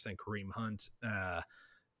numbers than Kareem Hunt.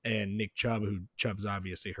 And Nick Chubb, who Chubb's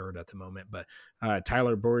obviously hurt at the moment, but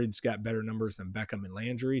Tyler Boyd's got better numbers than Beckham and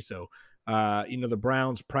Landry. So, the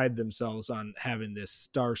Browns pride themselves on having this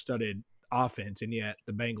star-studded offense, and yet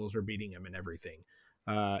the Bengals are beating them in everything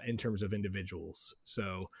in terms of individuals.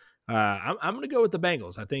 So I'm going to go with the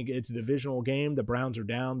Bengals. I think it's a divisional game. The Browns are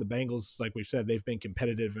down. The Bengals, like we've said, they've been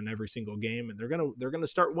competitive in every single game, and they're gonna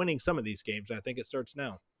start winning some of these games. I think it starts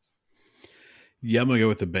now. Yeah, I'm going to go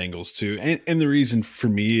with the Bengals too. And the reason for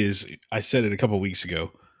me is I said it a couple of weeks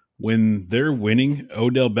ago. When they're winning,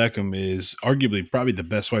 Odell Beckham is arguably probably the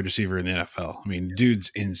best wide receiver in the NFL. I mean, dude's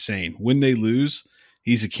insane. When they lose,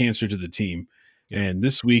 he's a cancer to the team. And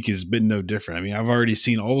this week has been no different. I mean, I've already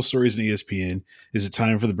seen all the stories on ESPN. Is it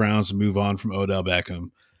time for the Browns to move on from Odell Beckham?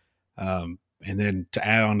 And then to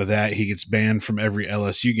add on to that, he gets banned from every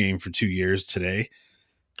LSU game for 2 years today.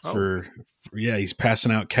 He's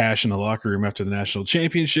passing out cash in the locker room after the national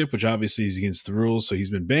championship, which obviously is against the rules. So he's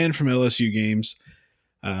been banned from LSU games.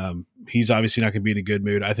 He's obviously not going to be in a good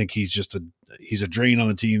mood. I think he's a drain on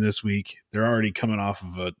the team this week. They're already coming off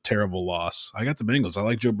of a terrible loss. I got the Bengals. I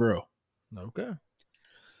like Joe Burrow. Okay.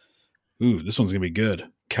 Ooh, this one's going to be good.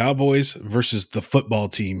 Cowboys versus the football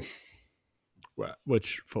team.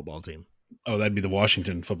 Which football team? Oh, that'd be the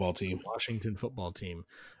Washington football team. Washington football team.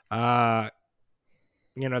 The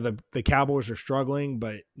Cowboys are struggling,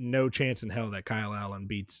 but no chance in hell that Kyle Allen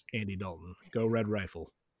beats Andy Dalton. Go Red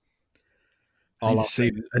Rifle. I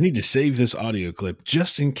need to save this audio clip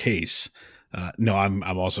just in case. No, I'm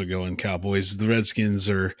also going Cowboys. The Redskins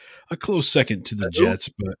are a close second to the Jets,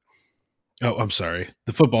 but I'm sorry.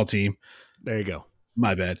 The football team. There you go.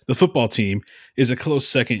 My bad. The football team is a close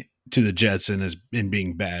second to the Jets in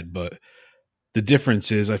being bad, but the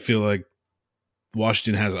difference is I feel like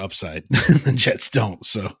Washington has upside. The Jets don't.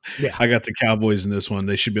 So yeah. I got the Cowboys in this one.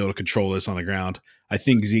 They should be able to control this on the ground. I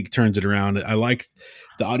think Zeke turns it around. I like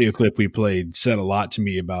the audio clip we played said a lot to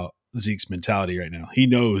me about Zeke's mentality right now. He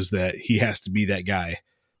knows that he has to be that guy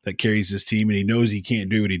that carries this team, and he knows he can't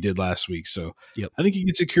do what he did last week. So I think he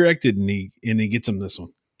gets it corrected, and he gets him this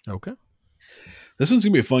one. Okay. This one's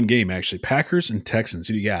going to be a fun game, actually. Packers and Texans.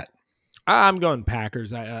 Who do you got? I'm going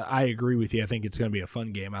Packers. I agree with you. I think it's going to be a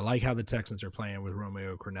fun game. I like how the Texans are playing with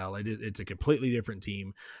Romeo Crennel. It's a completely different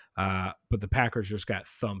team, but the Packers just got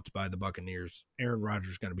thumped by the Buccaneers. Aaron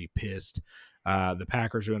Rodgers is going to be pissed. The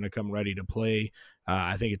Packers are going to come ready to play.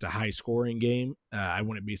 I think it's a high-scoring game. I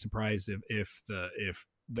wouldn't be surprised if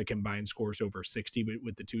the combined scores over 60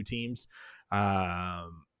 with the two teams,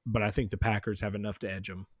 but I think the Packers have enough to edge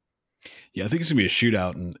them. Yeah, I think it's going to be a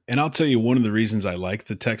shootout, and I'll tell you one of the reasons I like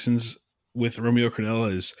the Texans with Romeo Crennel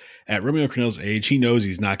is at Romeo Crennel's age, he knows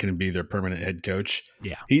he's not going to be their permanent head coach.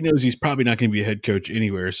 Yeah. He knows he's probably not going to be a head coach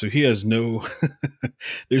anywhere. So he has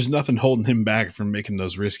there's nothing holding him back from making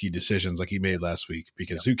those risky decisions like he made last week,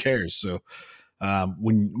 because who cares? So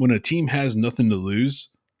when a team has nothing to lose,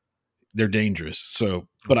 they're dangerous. So,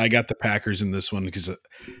 but I got the Packers in this one because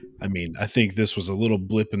I think this was a little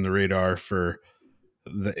blip in the radar for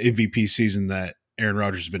the MVP season that Aaron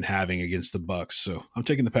Rodgers has been having against the Bucs. So I'm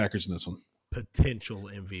taking the Packers in this one. Potential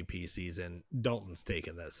MVP season. Dalton's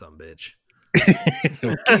taking that sumbitch.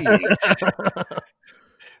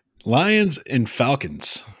 Lions and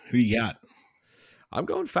Falcons. Who you got? I'm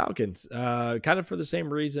going Falcons, kind of for the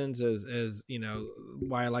same reasons as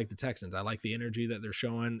why I like the Texans. I like the energy that they're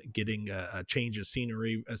showing, getting a change of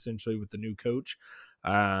scenery essentially with the new coach.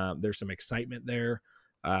 There's some excitement there.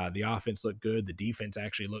 The offense looked good. The defense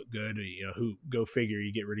actually looked good. Who go figure,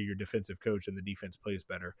 you get rid of your defensive coach and the defense plays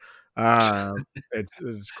better.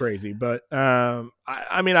 It's crazy. But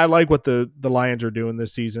I like what the Lions are doing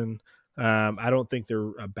this season. I don't think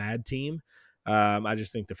they're a bad team. I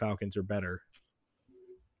just think the Falcons are better.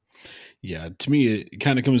 Yeah, to me, it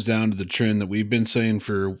kind of comes down to the trend that we've been saying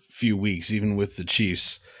for a few weeks, even with the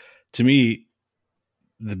Chiefs. To me,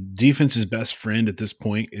 the defense's best friend at this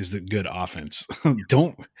point is the good offense.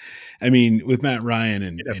 With Matt Ryan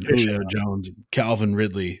and Julio Jones, and Calvin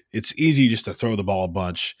Ridley, it's easy just to throw the ball a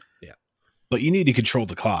bunch. Yeah. But you need to control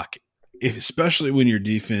the clock, especially when your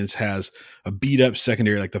defense has a beat up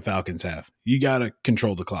secondary like the Falcons have. You got to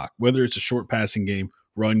control the clock, whether it's a short passing game,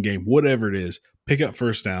 run game, whatever it is, pick up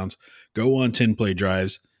first downs, go on 10-play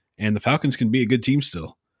drives, and the Falcons can be a good team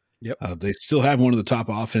still. Yep. They still have one of the top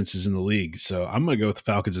offenses in the league. So I'm going to go with the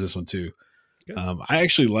Falcons in this one too. I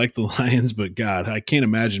actually like the Lions, but God, I can't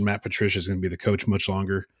imagine Matt Patricia is going to be the coach much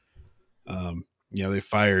longer. They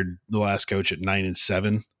fired the last coach at 9-7,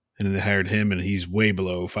 and then they hired him, and he's way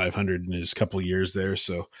below 500 in his couple years there.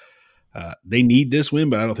 So they need this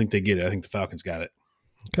win, but I don't think they get it. I think the Falcons got it.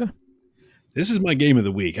 Okay. This is my game of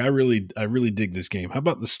the week. I really dig this game. How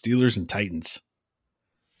about the Steelers and Titans?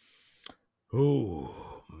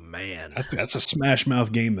 Oh, man. That's a smash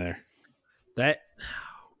mouth game there.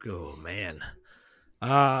 Oh, man.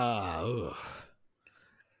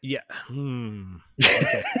 Yeah.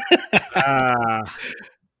 Okay.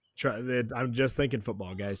 I'm just thinking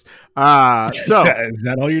football, guys. So is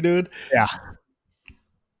that all you're doing? Yeah.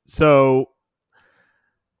 So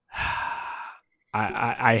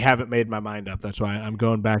I haven't made my mind up. That's why I'm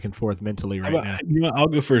going back and forth mentally right now. You know, I'll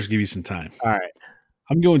go first. Give you some time. All right.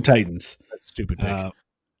 I'm going Titans. That's a stupid pick.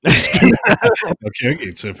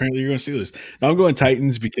 Okay. So apparently you're going Steelers. Now I'm going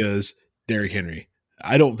Titans because Derrick Henry.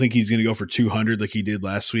 I don't think he's going to go for 200 like he did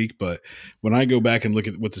last week. But when I go back and look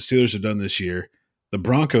at what the Steelers have done this year, the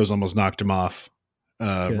Broncos almost knocked him off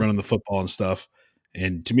running the football and stuff.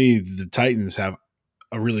 And to me, the Titans have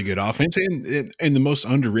a really good offense. And the most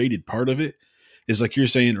underrated part of it is, like you were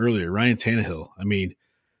saying earlier, Ryan Tannehill. I mean,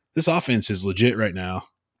 this offense is legit right now.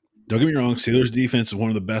 Don't get me wrong, Steelers defense is one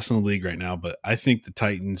of the best in the league right now, but I think the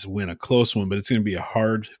Titans win a close one, but it's going to be a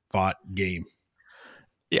hard-fought game.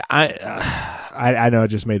 Yeah, I know I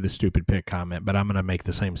just made the stupid pick comment, but I'm going to make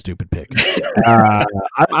the same stupid pick.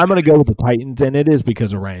 I'm going to go with the Titans, and it is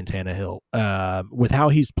because of Ryan Tannehill. With how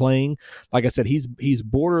he's playing, like I said, he's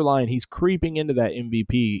borderline. He's creeping into that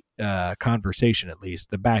MVP conversation, at least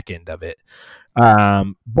the back end of it.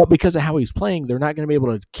 But because of how he's playing, they're not going to be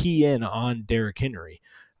able to key in on Derrick Henry.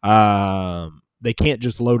 They can't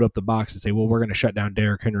just load up the box and say, well, we're going to shut down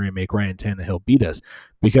Derrick Henry and make Ryan Tannehill beat us,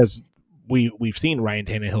 because we've seen Ryan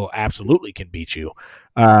Tannehill absolutely can beat you.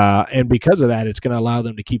 And because of that, it's going to allow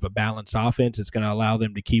them to keep a balanced offense. It's going to allow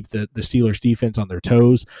them to keep the Steelers defense on their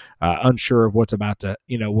toes, unsure of what's about to,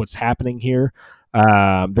 what's happening here.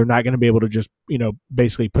 They're not going to be able to just,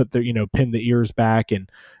 basically put their, pin the ears back and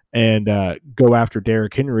go after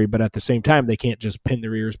Derrick Henry. But at the same time, they can't just pin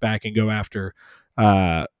their ears back and go after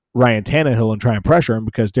Ryan Tannehill and try and pressure him,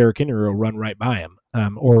 because Derrick Henry will run right by him.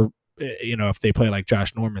 Or if they play like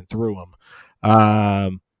Josh Norman through him.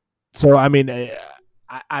 So, I mean,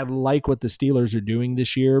 I like what the Steelers are doing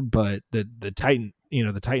this year, but the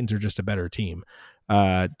Titans are just a better team.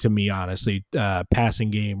 To me, honestly,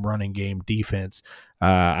 passing game, running game, defense.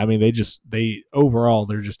 I mean, overall,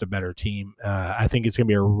 they're just a better team. I think it's going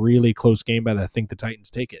to be a really close game, but I think the Titans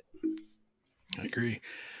take it. I agree.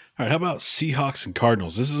 All right. How about Seahawks and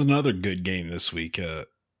Cardinals? This is another good game this week.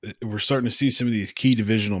 We're starting to see some of these key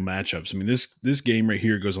divisional matchups. I mean, this game right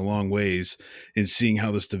here goes a long ways in seeing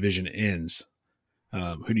how this division ends.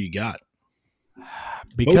 Who do you got?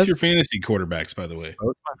 Because both your fantasy quarterbacks, by the way.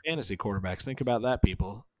 Both my fantasy quarterbacks. Think about that,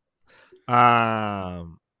 people.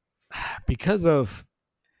 Because of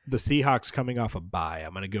the Seahawks coming off a bye,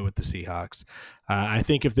 I'm going to go with the Seahawks. I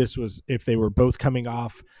think if they were both coming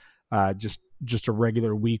off just a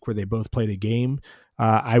regular week where they both played a game,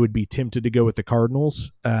 I would be tempted to go with the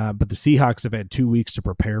Cardinals. But the Seahawks have had 2 weeks to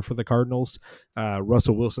prepare for the Cardinals.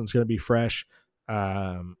 Russell Wilson's going to be fresh.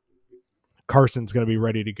 Carson's going to be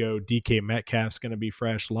ready to go. DK Metcalf's going to be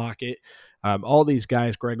fresh. Lockett. All these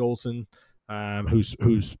guys, Greg Olsen,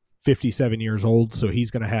 who's 57 years old, so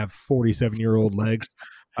he's going to have 47-year-old legs.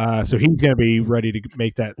 So he's going to be ready to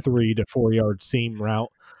make that 3 to 4 yard seam route.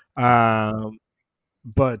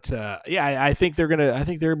 But I think they're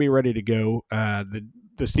gonna be ready to go. The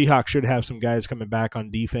Seahawks should have some guys coming back on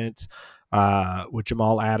defense, with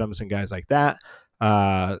Jamal Adams and guys like that.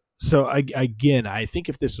 So again, I think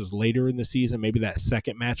if this was later in the season, maybe that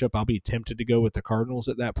second matchup, I'll be tempted to go with the Cardinals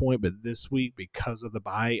at that point. But this week, because of the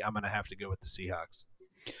bye, I'm gonna have to go with the Seahawks.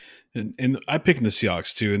 And I picked the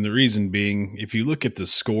Seahawks too, and the reason being, if you look at the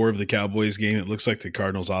score of the Cowboys game, it looks like the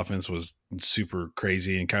Cardinals offense was super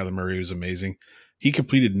crazy, and Kyler Murray was amazing. He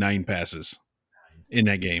completed 9 passes in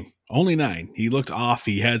that game. Only 9. He looked off.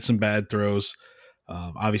 He had some bad throws.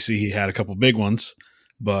 Obviously, he had a couple big ones.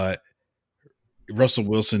 But Russell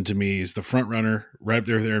Wilson to me is the front runner right up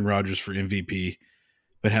there with Aaron Rodgers for MVP.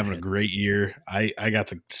 Been having a great year. I got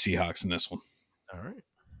the Seahawks in this one. All right.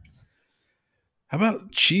 How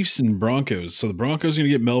about Chiefs and Broncos? So the Broncos are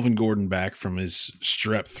going to get Melvin Gordon back from his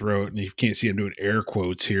strep throat, and you can't see him doing air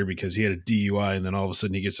quotes here because he had a DUI, and then all of a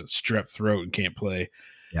sudden he gets a strep throat and can't play.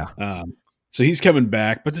 Yeah. So he's coming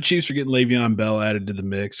back, but the Chiefs are getting Le'Veon Bell added to the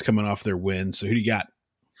mix, coming off their win. So who do you got?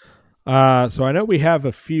 So I know we have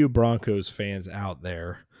a few Broncos fans out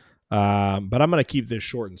there, but I'm going to keep this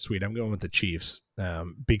short and sweet. I'm going with the Chiefs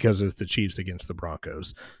because it's the Chiefs against the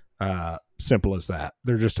Broncos. Simple as that.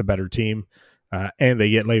 They're just a better team, and they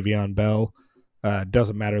get Le'Veon Bell.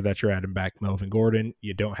 Doesn't matter that you're adding back Melvin Gordon.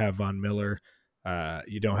 You don't have Von Miller.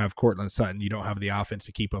 You don't have Cortland Sutton. You don't have the offense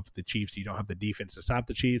to keep up with the Chiefs. You don't have the defense to stop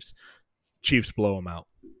the Chiefs. Chiefs blow them out.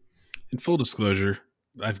 In full disclosure,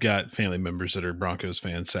 I've got family members that are Broncos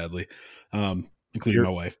fans, sadly, including my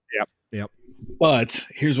wife. Yep. But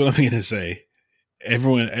here's what I'm going to say.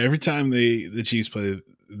 Every time the Chiefs play,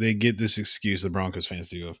 they get this excuse, the Broncos fans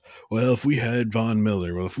do, of, well, if we had Von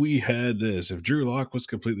Miller, well, if we had this, if Drew Lock was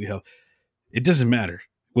completely healthy, it doesn't matter.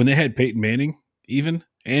 When they had Peyton Manning, even,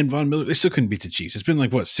 and Von Miller, they still couldn't beat the Chiefs. It's been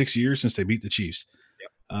like, 6 years since they beat the Chiefs.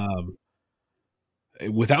 Yep.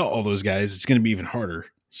 Without all those guys, it's going to be even harder.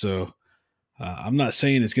 So I'm not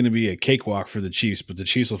saying it's going to be a cakewalk for the Chiefs, but the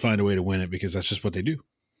Chiefs will find a way to win it because that's just what they do.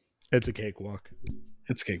 It's a cakewalk.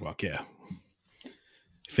 It's a cakewalk, yeah.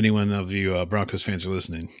 If anyone of you Broncos fans are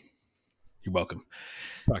listening, you're welcome.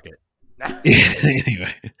 Suck it.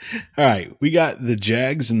 Anyway, all right. We got the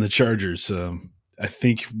Jags and the Chargers. I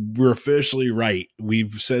think we're officially right.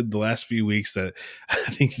 We've said the last few weeks that I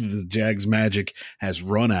think the Jags magic has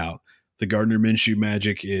run out. The Gardner Minshew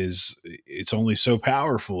magic it's only so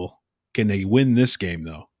powerful. Can they win this game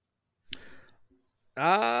though?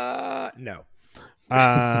 No.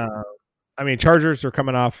 I mean, Chargers are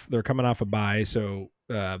coming off a bye, so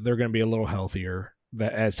they're going to be a little healthier,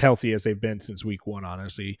 as healthy as they've been since week one,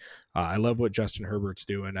 honestly. I love what Justin Herbert's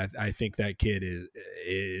doing. I think that kid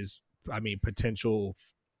is potential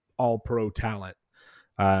all-pro talent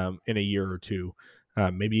in a year or two,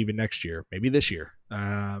 maybe even next year, maybe this year.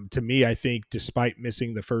 To me, I think despite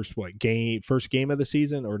missing the first game of the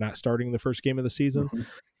season, or not starting the first game of the season,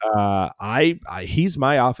 he's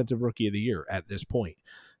my offensive rookie of the year at this point,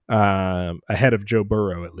 ahead of Joe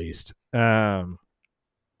Burrow at least, and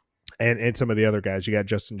some of the other guys. You got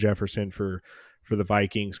Justin Jefferson for the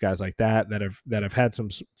Vikings, guys like that have had some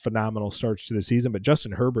phenomenal starts to the season, but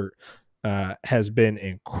Justin Herbert has been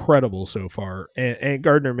incredible so far. And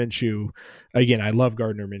Gardner Minshew, again, I love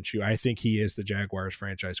Gardner Minshew. I think he is the Jaguars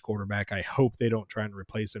franchise quarterback. I hope they don't try and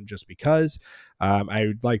replace him just because. I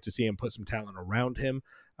would like to see him put some talent around him.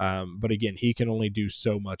 But again, he can only do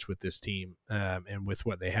so much with this team and with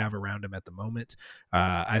what they have around him at the moment.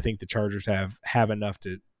 I think the Chargers have enough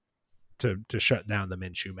to shut down the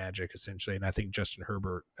Minshew magic, essentially. And I think Justin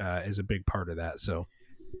Herbert is a big part of that. So,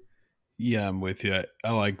 yeah, I'm with you.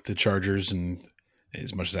 I like the Chargers, and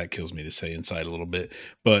as much as that kills me to say inside a little bit,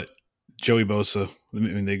 but Joey Bosa, I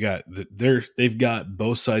mean, they've got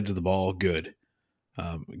both sides of the ball good.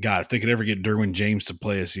 God, if they could ever get Derwin James to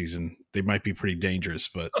play a season, they might be pretty dangerous.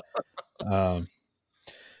 But the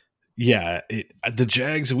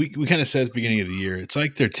Jags, we kind of said at the beginning of the year, it's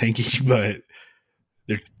like they're tanking, but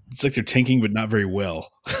they're tanking, but not very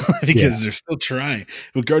well because they're still trying.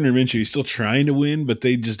 With Gardner Minshew, he's still trying to win, but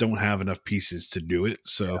they just don't have enough pieces to do it.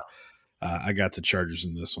 So I got the Chargers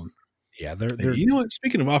in this one. Yeah, they're you know what?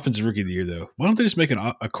 Speaking of offensive rookie of the year, though, why don't they just make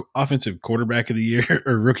an offensive quarterback of the year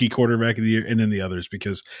or rookie quarterback of the year, and then the others?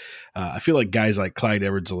 Because I feel like guys like Clyde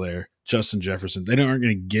Edwards-Helaire, Justin Jefferson, they aren't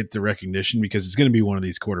going to get the recognition because it's going to be one of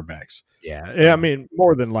these quarterbacks. Yeah. I mean,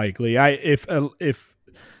 more than likely, if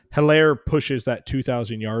Helaire pushes that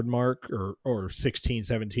 2,000 yard mark or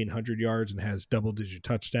 1,700 yards and has double digit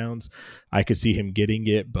touchdowns, I could see him getting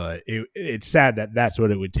it. But it's sad that that's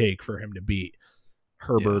what it would take for him to beat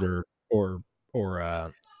Herbert or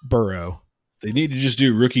Burrow. They need to just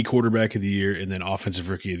do rookie quarterback of the year and then offensive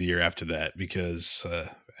rookie of the year after that, because I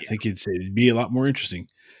think it'd be a lot more interesting.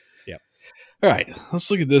 Yeah. All right,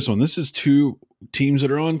 let's look at this one. This is two teams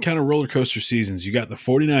that are on kind of roller coaster seasons. You got the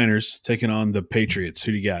 49ers taking on the Patriots.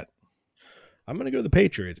 Who do you got? I'm going to go to the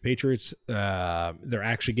Patriots. Patriots, they're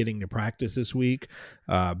actually getting to practice this week.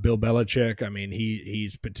 Bill Belichick, I mean,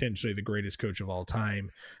 he's potentially the greatest coach of all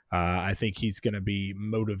time. I think he's going to be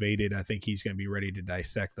motivated. I think he's going to be ready to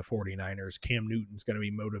dissect the 49ers. Cam Newton's going to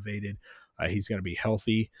be motivated. He's going to be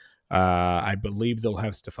healthy. I believe they'll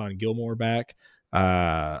have Stephon Gilmore back.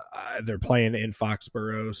 They're playing in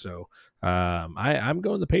Foxborough, so I'm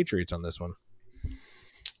going the Patriots on this one.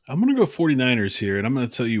 I'm going to go 49ers here, and I'm going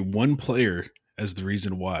to tell you one player as the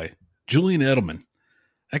reason why. Julian Edelman.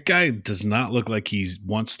 That guy does not look like he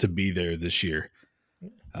wants to be there this year.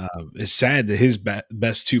 It's sad that his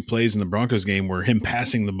best two plays in the Broncos game were him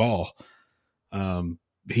passing the ball.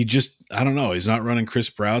 He just, I don't know. He's not running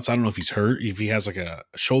crisp routes. I don't know if he's hurt, if he has like a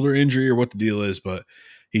shoulder injury or what the deal is, but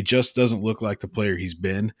he just doesn't look like the player he's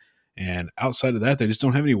been. And outside of that, they just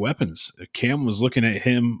don't have any weapons. Cam was looking at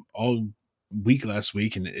him all week last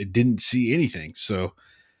week and it didn't see anything. So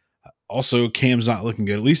also Cam's not looking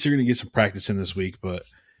good. At least they're going to get some practice in this week. But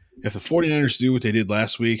if the 49ers do what they did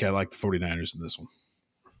last week, I like the 49ers in this one.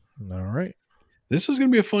 All right. This is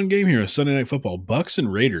going to be a fun game here. Sunday Night Football. Bucks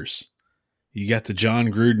and Raiders. You got the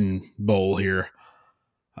John Gruden Bowl here.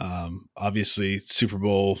 Obviously, Super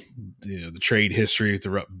Bowl, the trade history with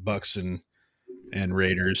the Bucks and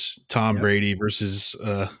Raiders. Tom Brady versus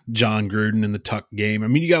John Gruden in the Tuck game. I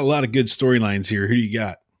mean, you got a lot of good storylines here. Who do you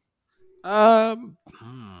got? I'm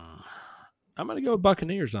going to go with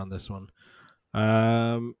Buccaneers on this one.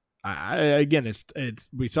 It's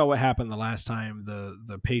we saw what happened the last time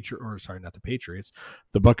the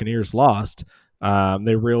Buccaneers lost.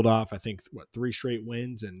 They reeled off, I think, 3 straight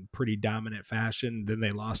wins in pretty dominant fashion. Then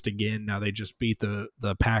they lost again. Now they just beat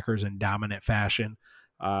the Packers in dominant fashion.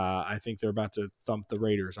 I think they're about to thump the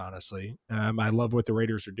Raiders, honestly. I love what the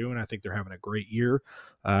Raiders are doing. I think they're having a great year.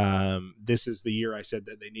 This is the year I said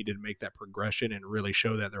that they needed to make that progression and really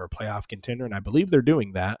show that they're a playoff contender, and I believe they're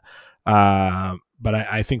doing that. But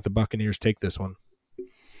I think the Buccaneers take this one.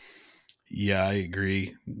 Yeah, I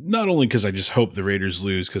agree. Not only because I just hope the Raiders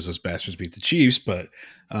lose because those bastards beat the Chiefs, but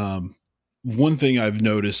one thing I've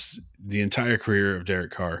noticed the entire career of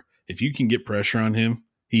Derek Carr, if you can get pressure on him,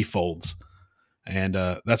 he folds. And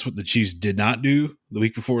that's what the Chiefs did not do the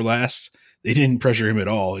week before last. They didn't pressure him at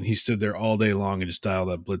all, and he stood there all day long and just dialed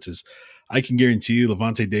up blitzes. I can guarantee you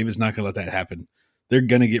Levante David's not going to let that happen. They're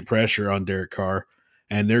going to get pressure on Derek Carr,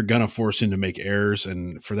 and they're going to force him to make errors,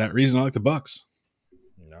 and for that reason, I like the Bucs.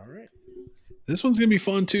 All right. This one's going to be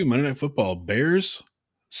fun, too. Monday Night Football. Bears,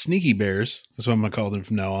 sneaky Bears, that's what I'm going to call them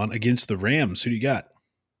from now on, against the Rams. Who do you got?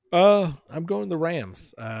 I'm going the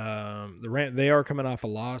Rams. They are coming off a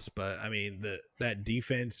loss, but I mean that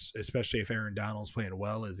defense, especially if Aaron Donald's playing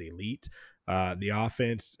well, is elite. The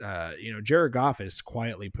offense, Jared Goff has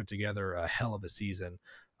quietly put together a hell of a season.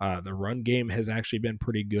 The run game has actually been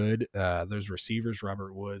pretty good. Those receivers,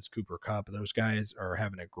 Robert Woods, Cooper Kupp, those guys are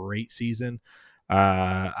having a great season.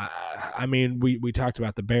 I mean, we talked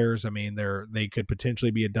about the Bears. I mean, they could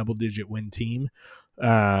potentially be a double-digit win team.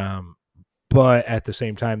 But at the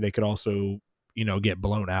same time, they could also, get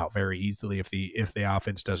blown out very easily if the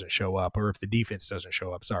offense doesn't show up or if the defense doesn't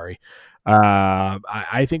show up. Sorry.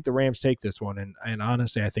 I think the Rams take this one. And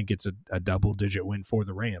honestly, I think it's a double-digit win for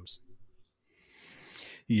the Rams.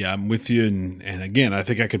 Yeah, I'm with you. And again, I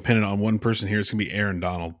think I could pin it on one person here. It's going to be Aaron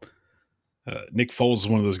Donald. Nick Foles is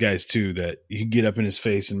one of those guys, too, that you get up in his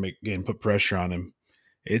face and put pressure on him.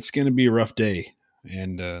 It's going to be a rough day.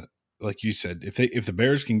 And, like you said, if the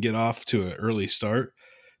Bears can get off to an early start,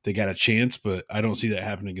 they got a chance, but I don't see that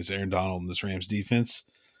happening against Aaron Donald and this Rams defense.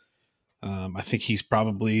 I think he's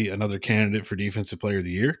probably another candidate for Defensive Player of the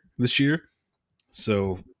Year this year.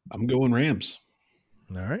 So I'm going Rams.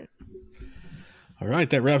 All right. All right,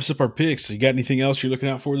 that wraps up our picks. You got anything else you're looking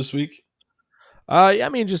out for this week? I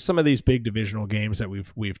mean, just some of these big divisional games that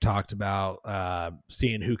we've talked about,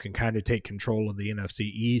 seeing who can kind of take control of the NFC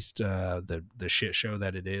East, the shit show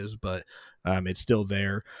that it is, but it's still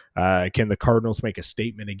there. Can the Cardinals make a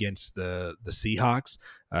statement against the Seahawks?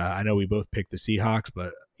 I know we both picked the Seahawks,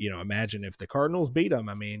 but imagine if the Cardinals beat them.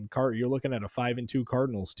 I mean, you're looking at a 5-2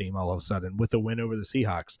 Cardinals team all of a sudden with a win over the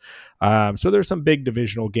Seahawks. So there's some big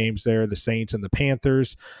divisional games there. The Saints and the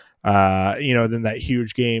Panthers. Then that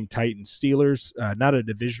huge game, Titans Steelers, not a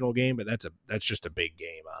divisional game, but that's just a big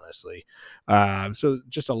game, honestly. So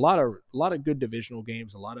just a lot of good divisional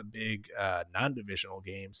games, a lot of big non-divisional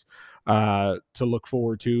games to look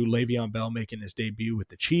forward to. Le'Veon Bell making his debut with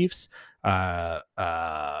the Chiefs. This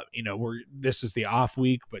is the off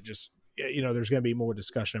week, but just there's going to be more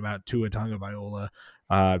discussion about Tua Tagovailoa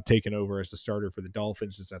taking over as the starter for the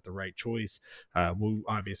Dolphins. Is that the right choice? We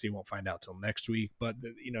obviously won't find out till next week, but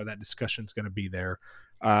that discussion's going to be there,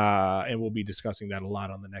 and we'll be discussing that a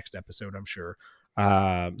lot on the next episode, I'm sure.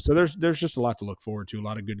 So there's just a lot to look forward to, a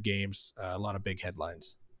lot of good games, a lot of big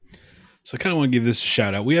headlines. So I kind of want to give this a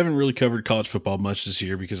shout out. We haven't really covered college football much this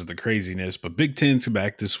year because of the craziness, but Big Ten's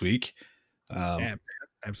back this week. Yeah,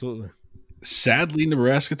 absolutely. Sadly,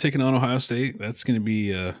 Nebraska taking on Ohio State. That's going to be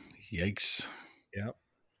yikes. Yep.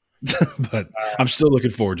 But I'm still looking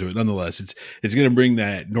forward to it. Nonetheless, it's going to bring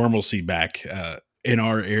that normalcy back in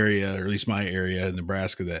our area, or at least my area in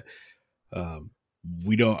Nebraska, that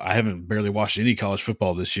I haven't barely watched any college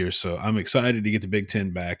football this year. So I'm excited to get the Big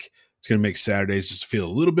Ten back. It's going to make Saturdays just feel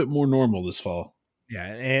a little bit more normal this fall. Yeah,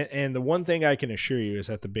 and the one thing I can assure you is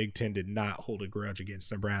that the Big Ten did not hold a grudge against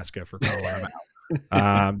Nebraska for calling them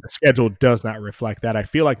out. The schedule does not reflect that. I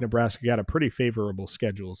feel like Nebraska got a pretty favorable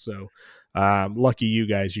schedule, so lucky you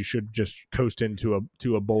guys. You should just coast into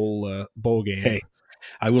a bowl game. Hey,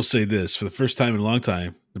 I will say this: for the first time in a long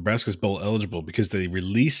time, Nebraska's bowl eligible because they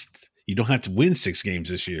released. You don't have to win 6 games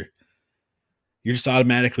this year. You're just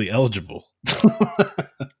automatically eligible.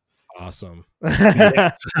 Awesome.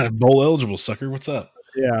 Bowl eligible, sucker. What's up?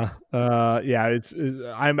 Yeah.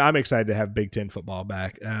 I'm excited to have Big Ten football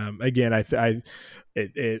back. Again, I'm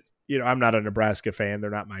not a Nebraska fan. They're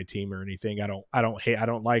not my team or anything. I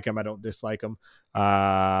don't like them. I don't dislike them.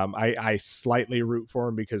 I slightly root for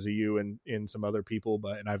them because of you and some other people,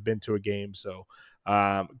 and I've been to a game. So,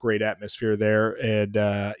 great atmosphere there. And,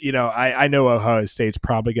 I know Ohio State's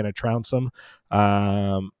probably going to trounce them.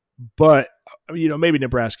 But maybe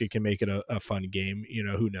Nebraska can make it a fun game.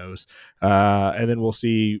 Who knows? And then we'll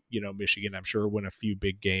see. Michigan, I'm sure, win a few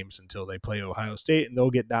big games until they play Ohio State, and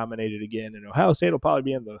they'll get dominated again. And Ohio State will probably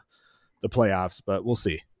be in the playoffs, but we'll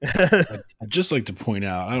see. I'd just like to point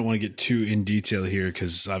out, I don't want to get too in detail here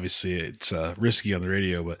because obviously it's risky on the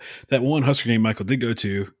radio. But that one Husker game Michael did go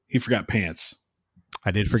to, he forgot pants.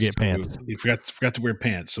 I did forget pants. He forgot to wear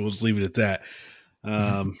pants, so we'll just leave it at that.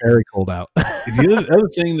 Very cold out. The other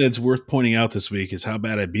thing that's worth pointing out this week is how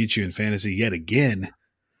bad I beat you in fantasy yet again.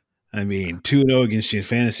 I mean, 2-0 against you in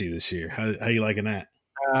fantasy this year. How you liking that?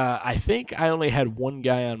 I think I only had one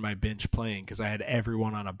guy on my bench playing because I had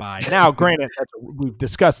everyone on a bye. Now, granted, we've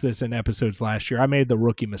discussed this in episodes last year. I made the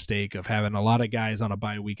rookie mistake of having a lot of guys on a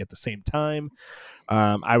bye week at the same time.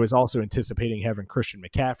 I was also anticipating having Christian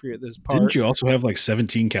McCaffrey at this part. Didn't you also have like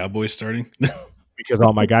 17 Cowboys starting? Because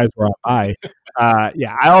all my guys were on bye.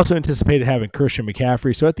 I also anticipated having Christian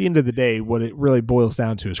McCaffrey. So at the end of the day, what it really boils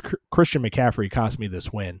down to is Christian McCaffrey cost me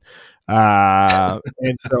this win. And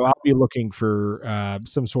so I'll be looking for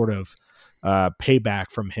some sort of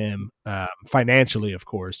payback from him financially, of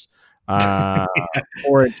course.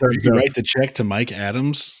 Or in terms you write the check to Mike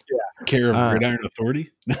Adams, care of Gridiron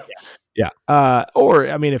Authority. Or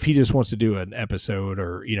I mean, if he just wants to do an episode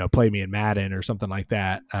or play me in Madden or something like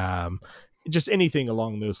that. Just anything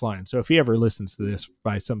along those lines. So if he ever listens to this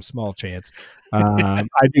by some small chance, I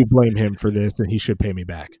do blame him for this, and he should pay me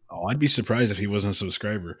back. Oh, I'd be surprised if he wasn't a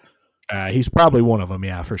subscriber. He's probably one of them,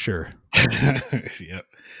 yeah, for sure. Yep.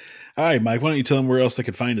 All right, Mike, why don't you tell them where else they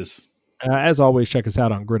could find us? As always, check us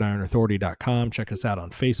out on gridironauthority.com. Check us out on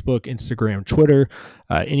Facebook, Instagram, Twitter,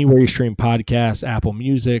 anywhere you stream podcasts, Apple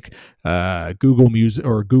Music, Google Music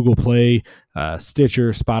or Google Play, Stitcher,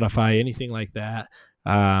 Spotify, anything like that.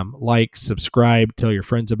 Like, subscribe, tell your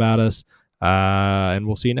friends about us, and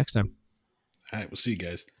we'll see you next time. All right, we'll see you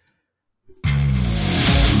guys.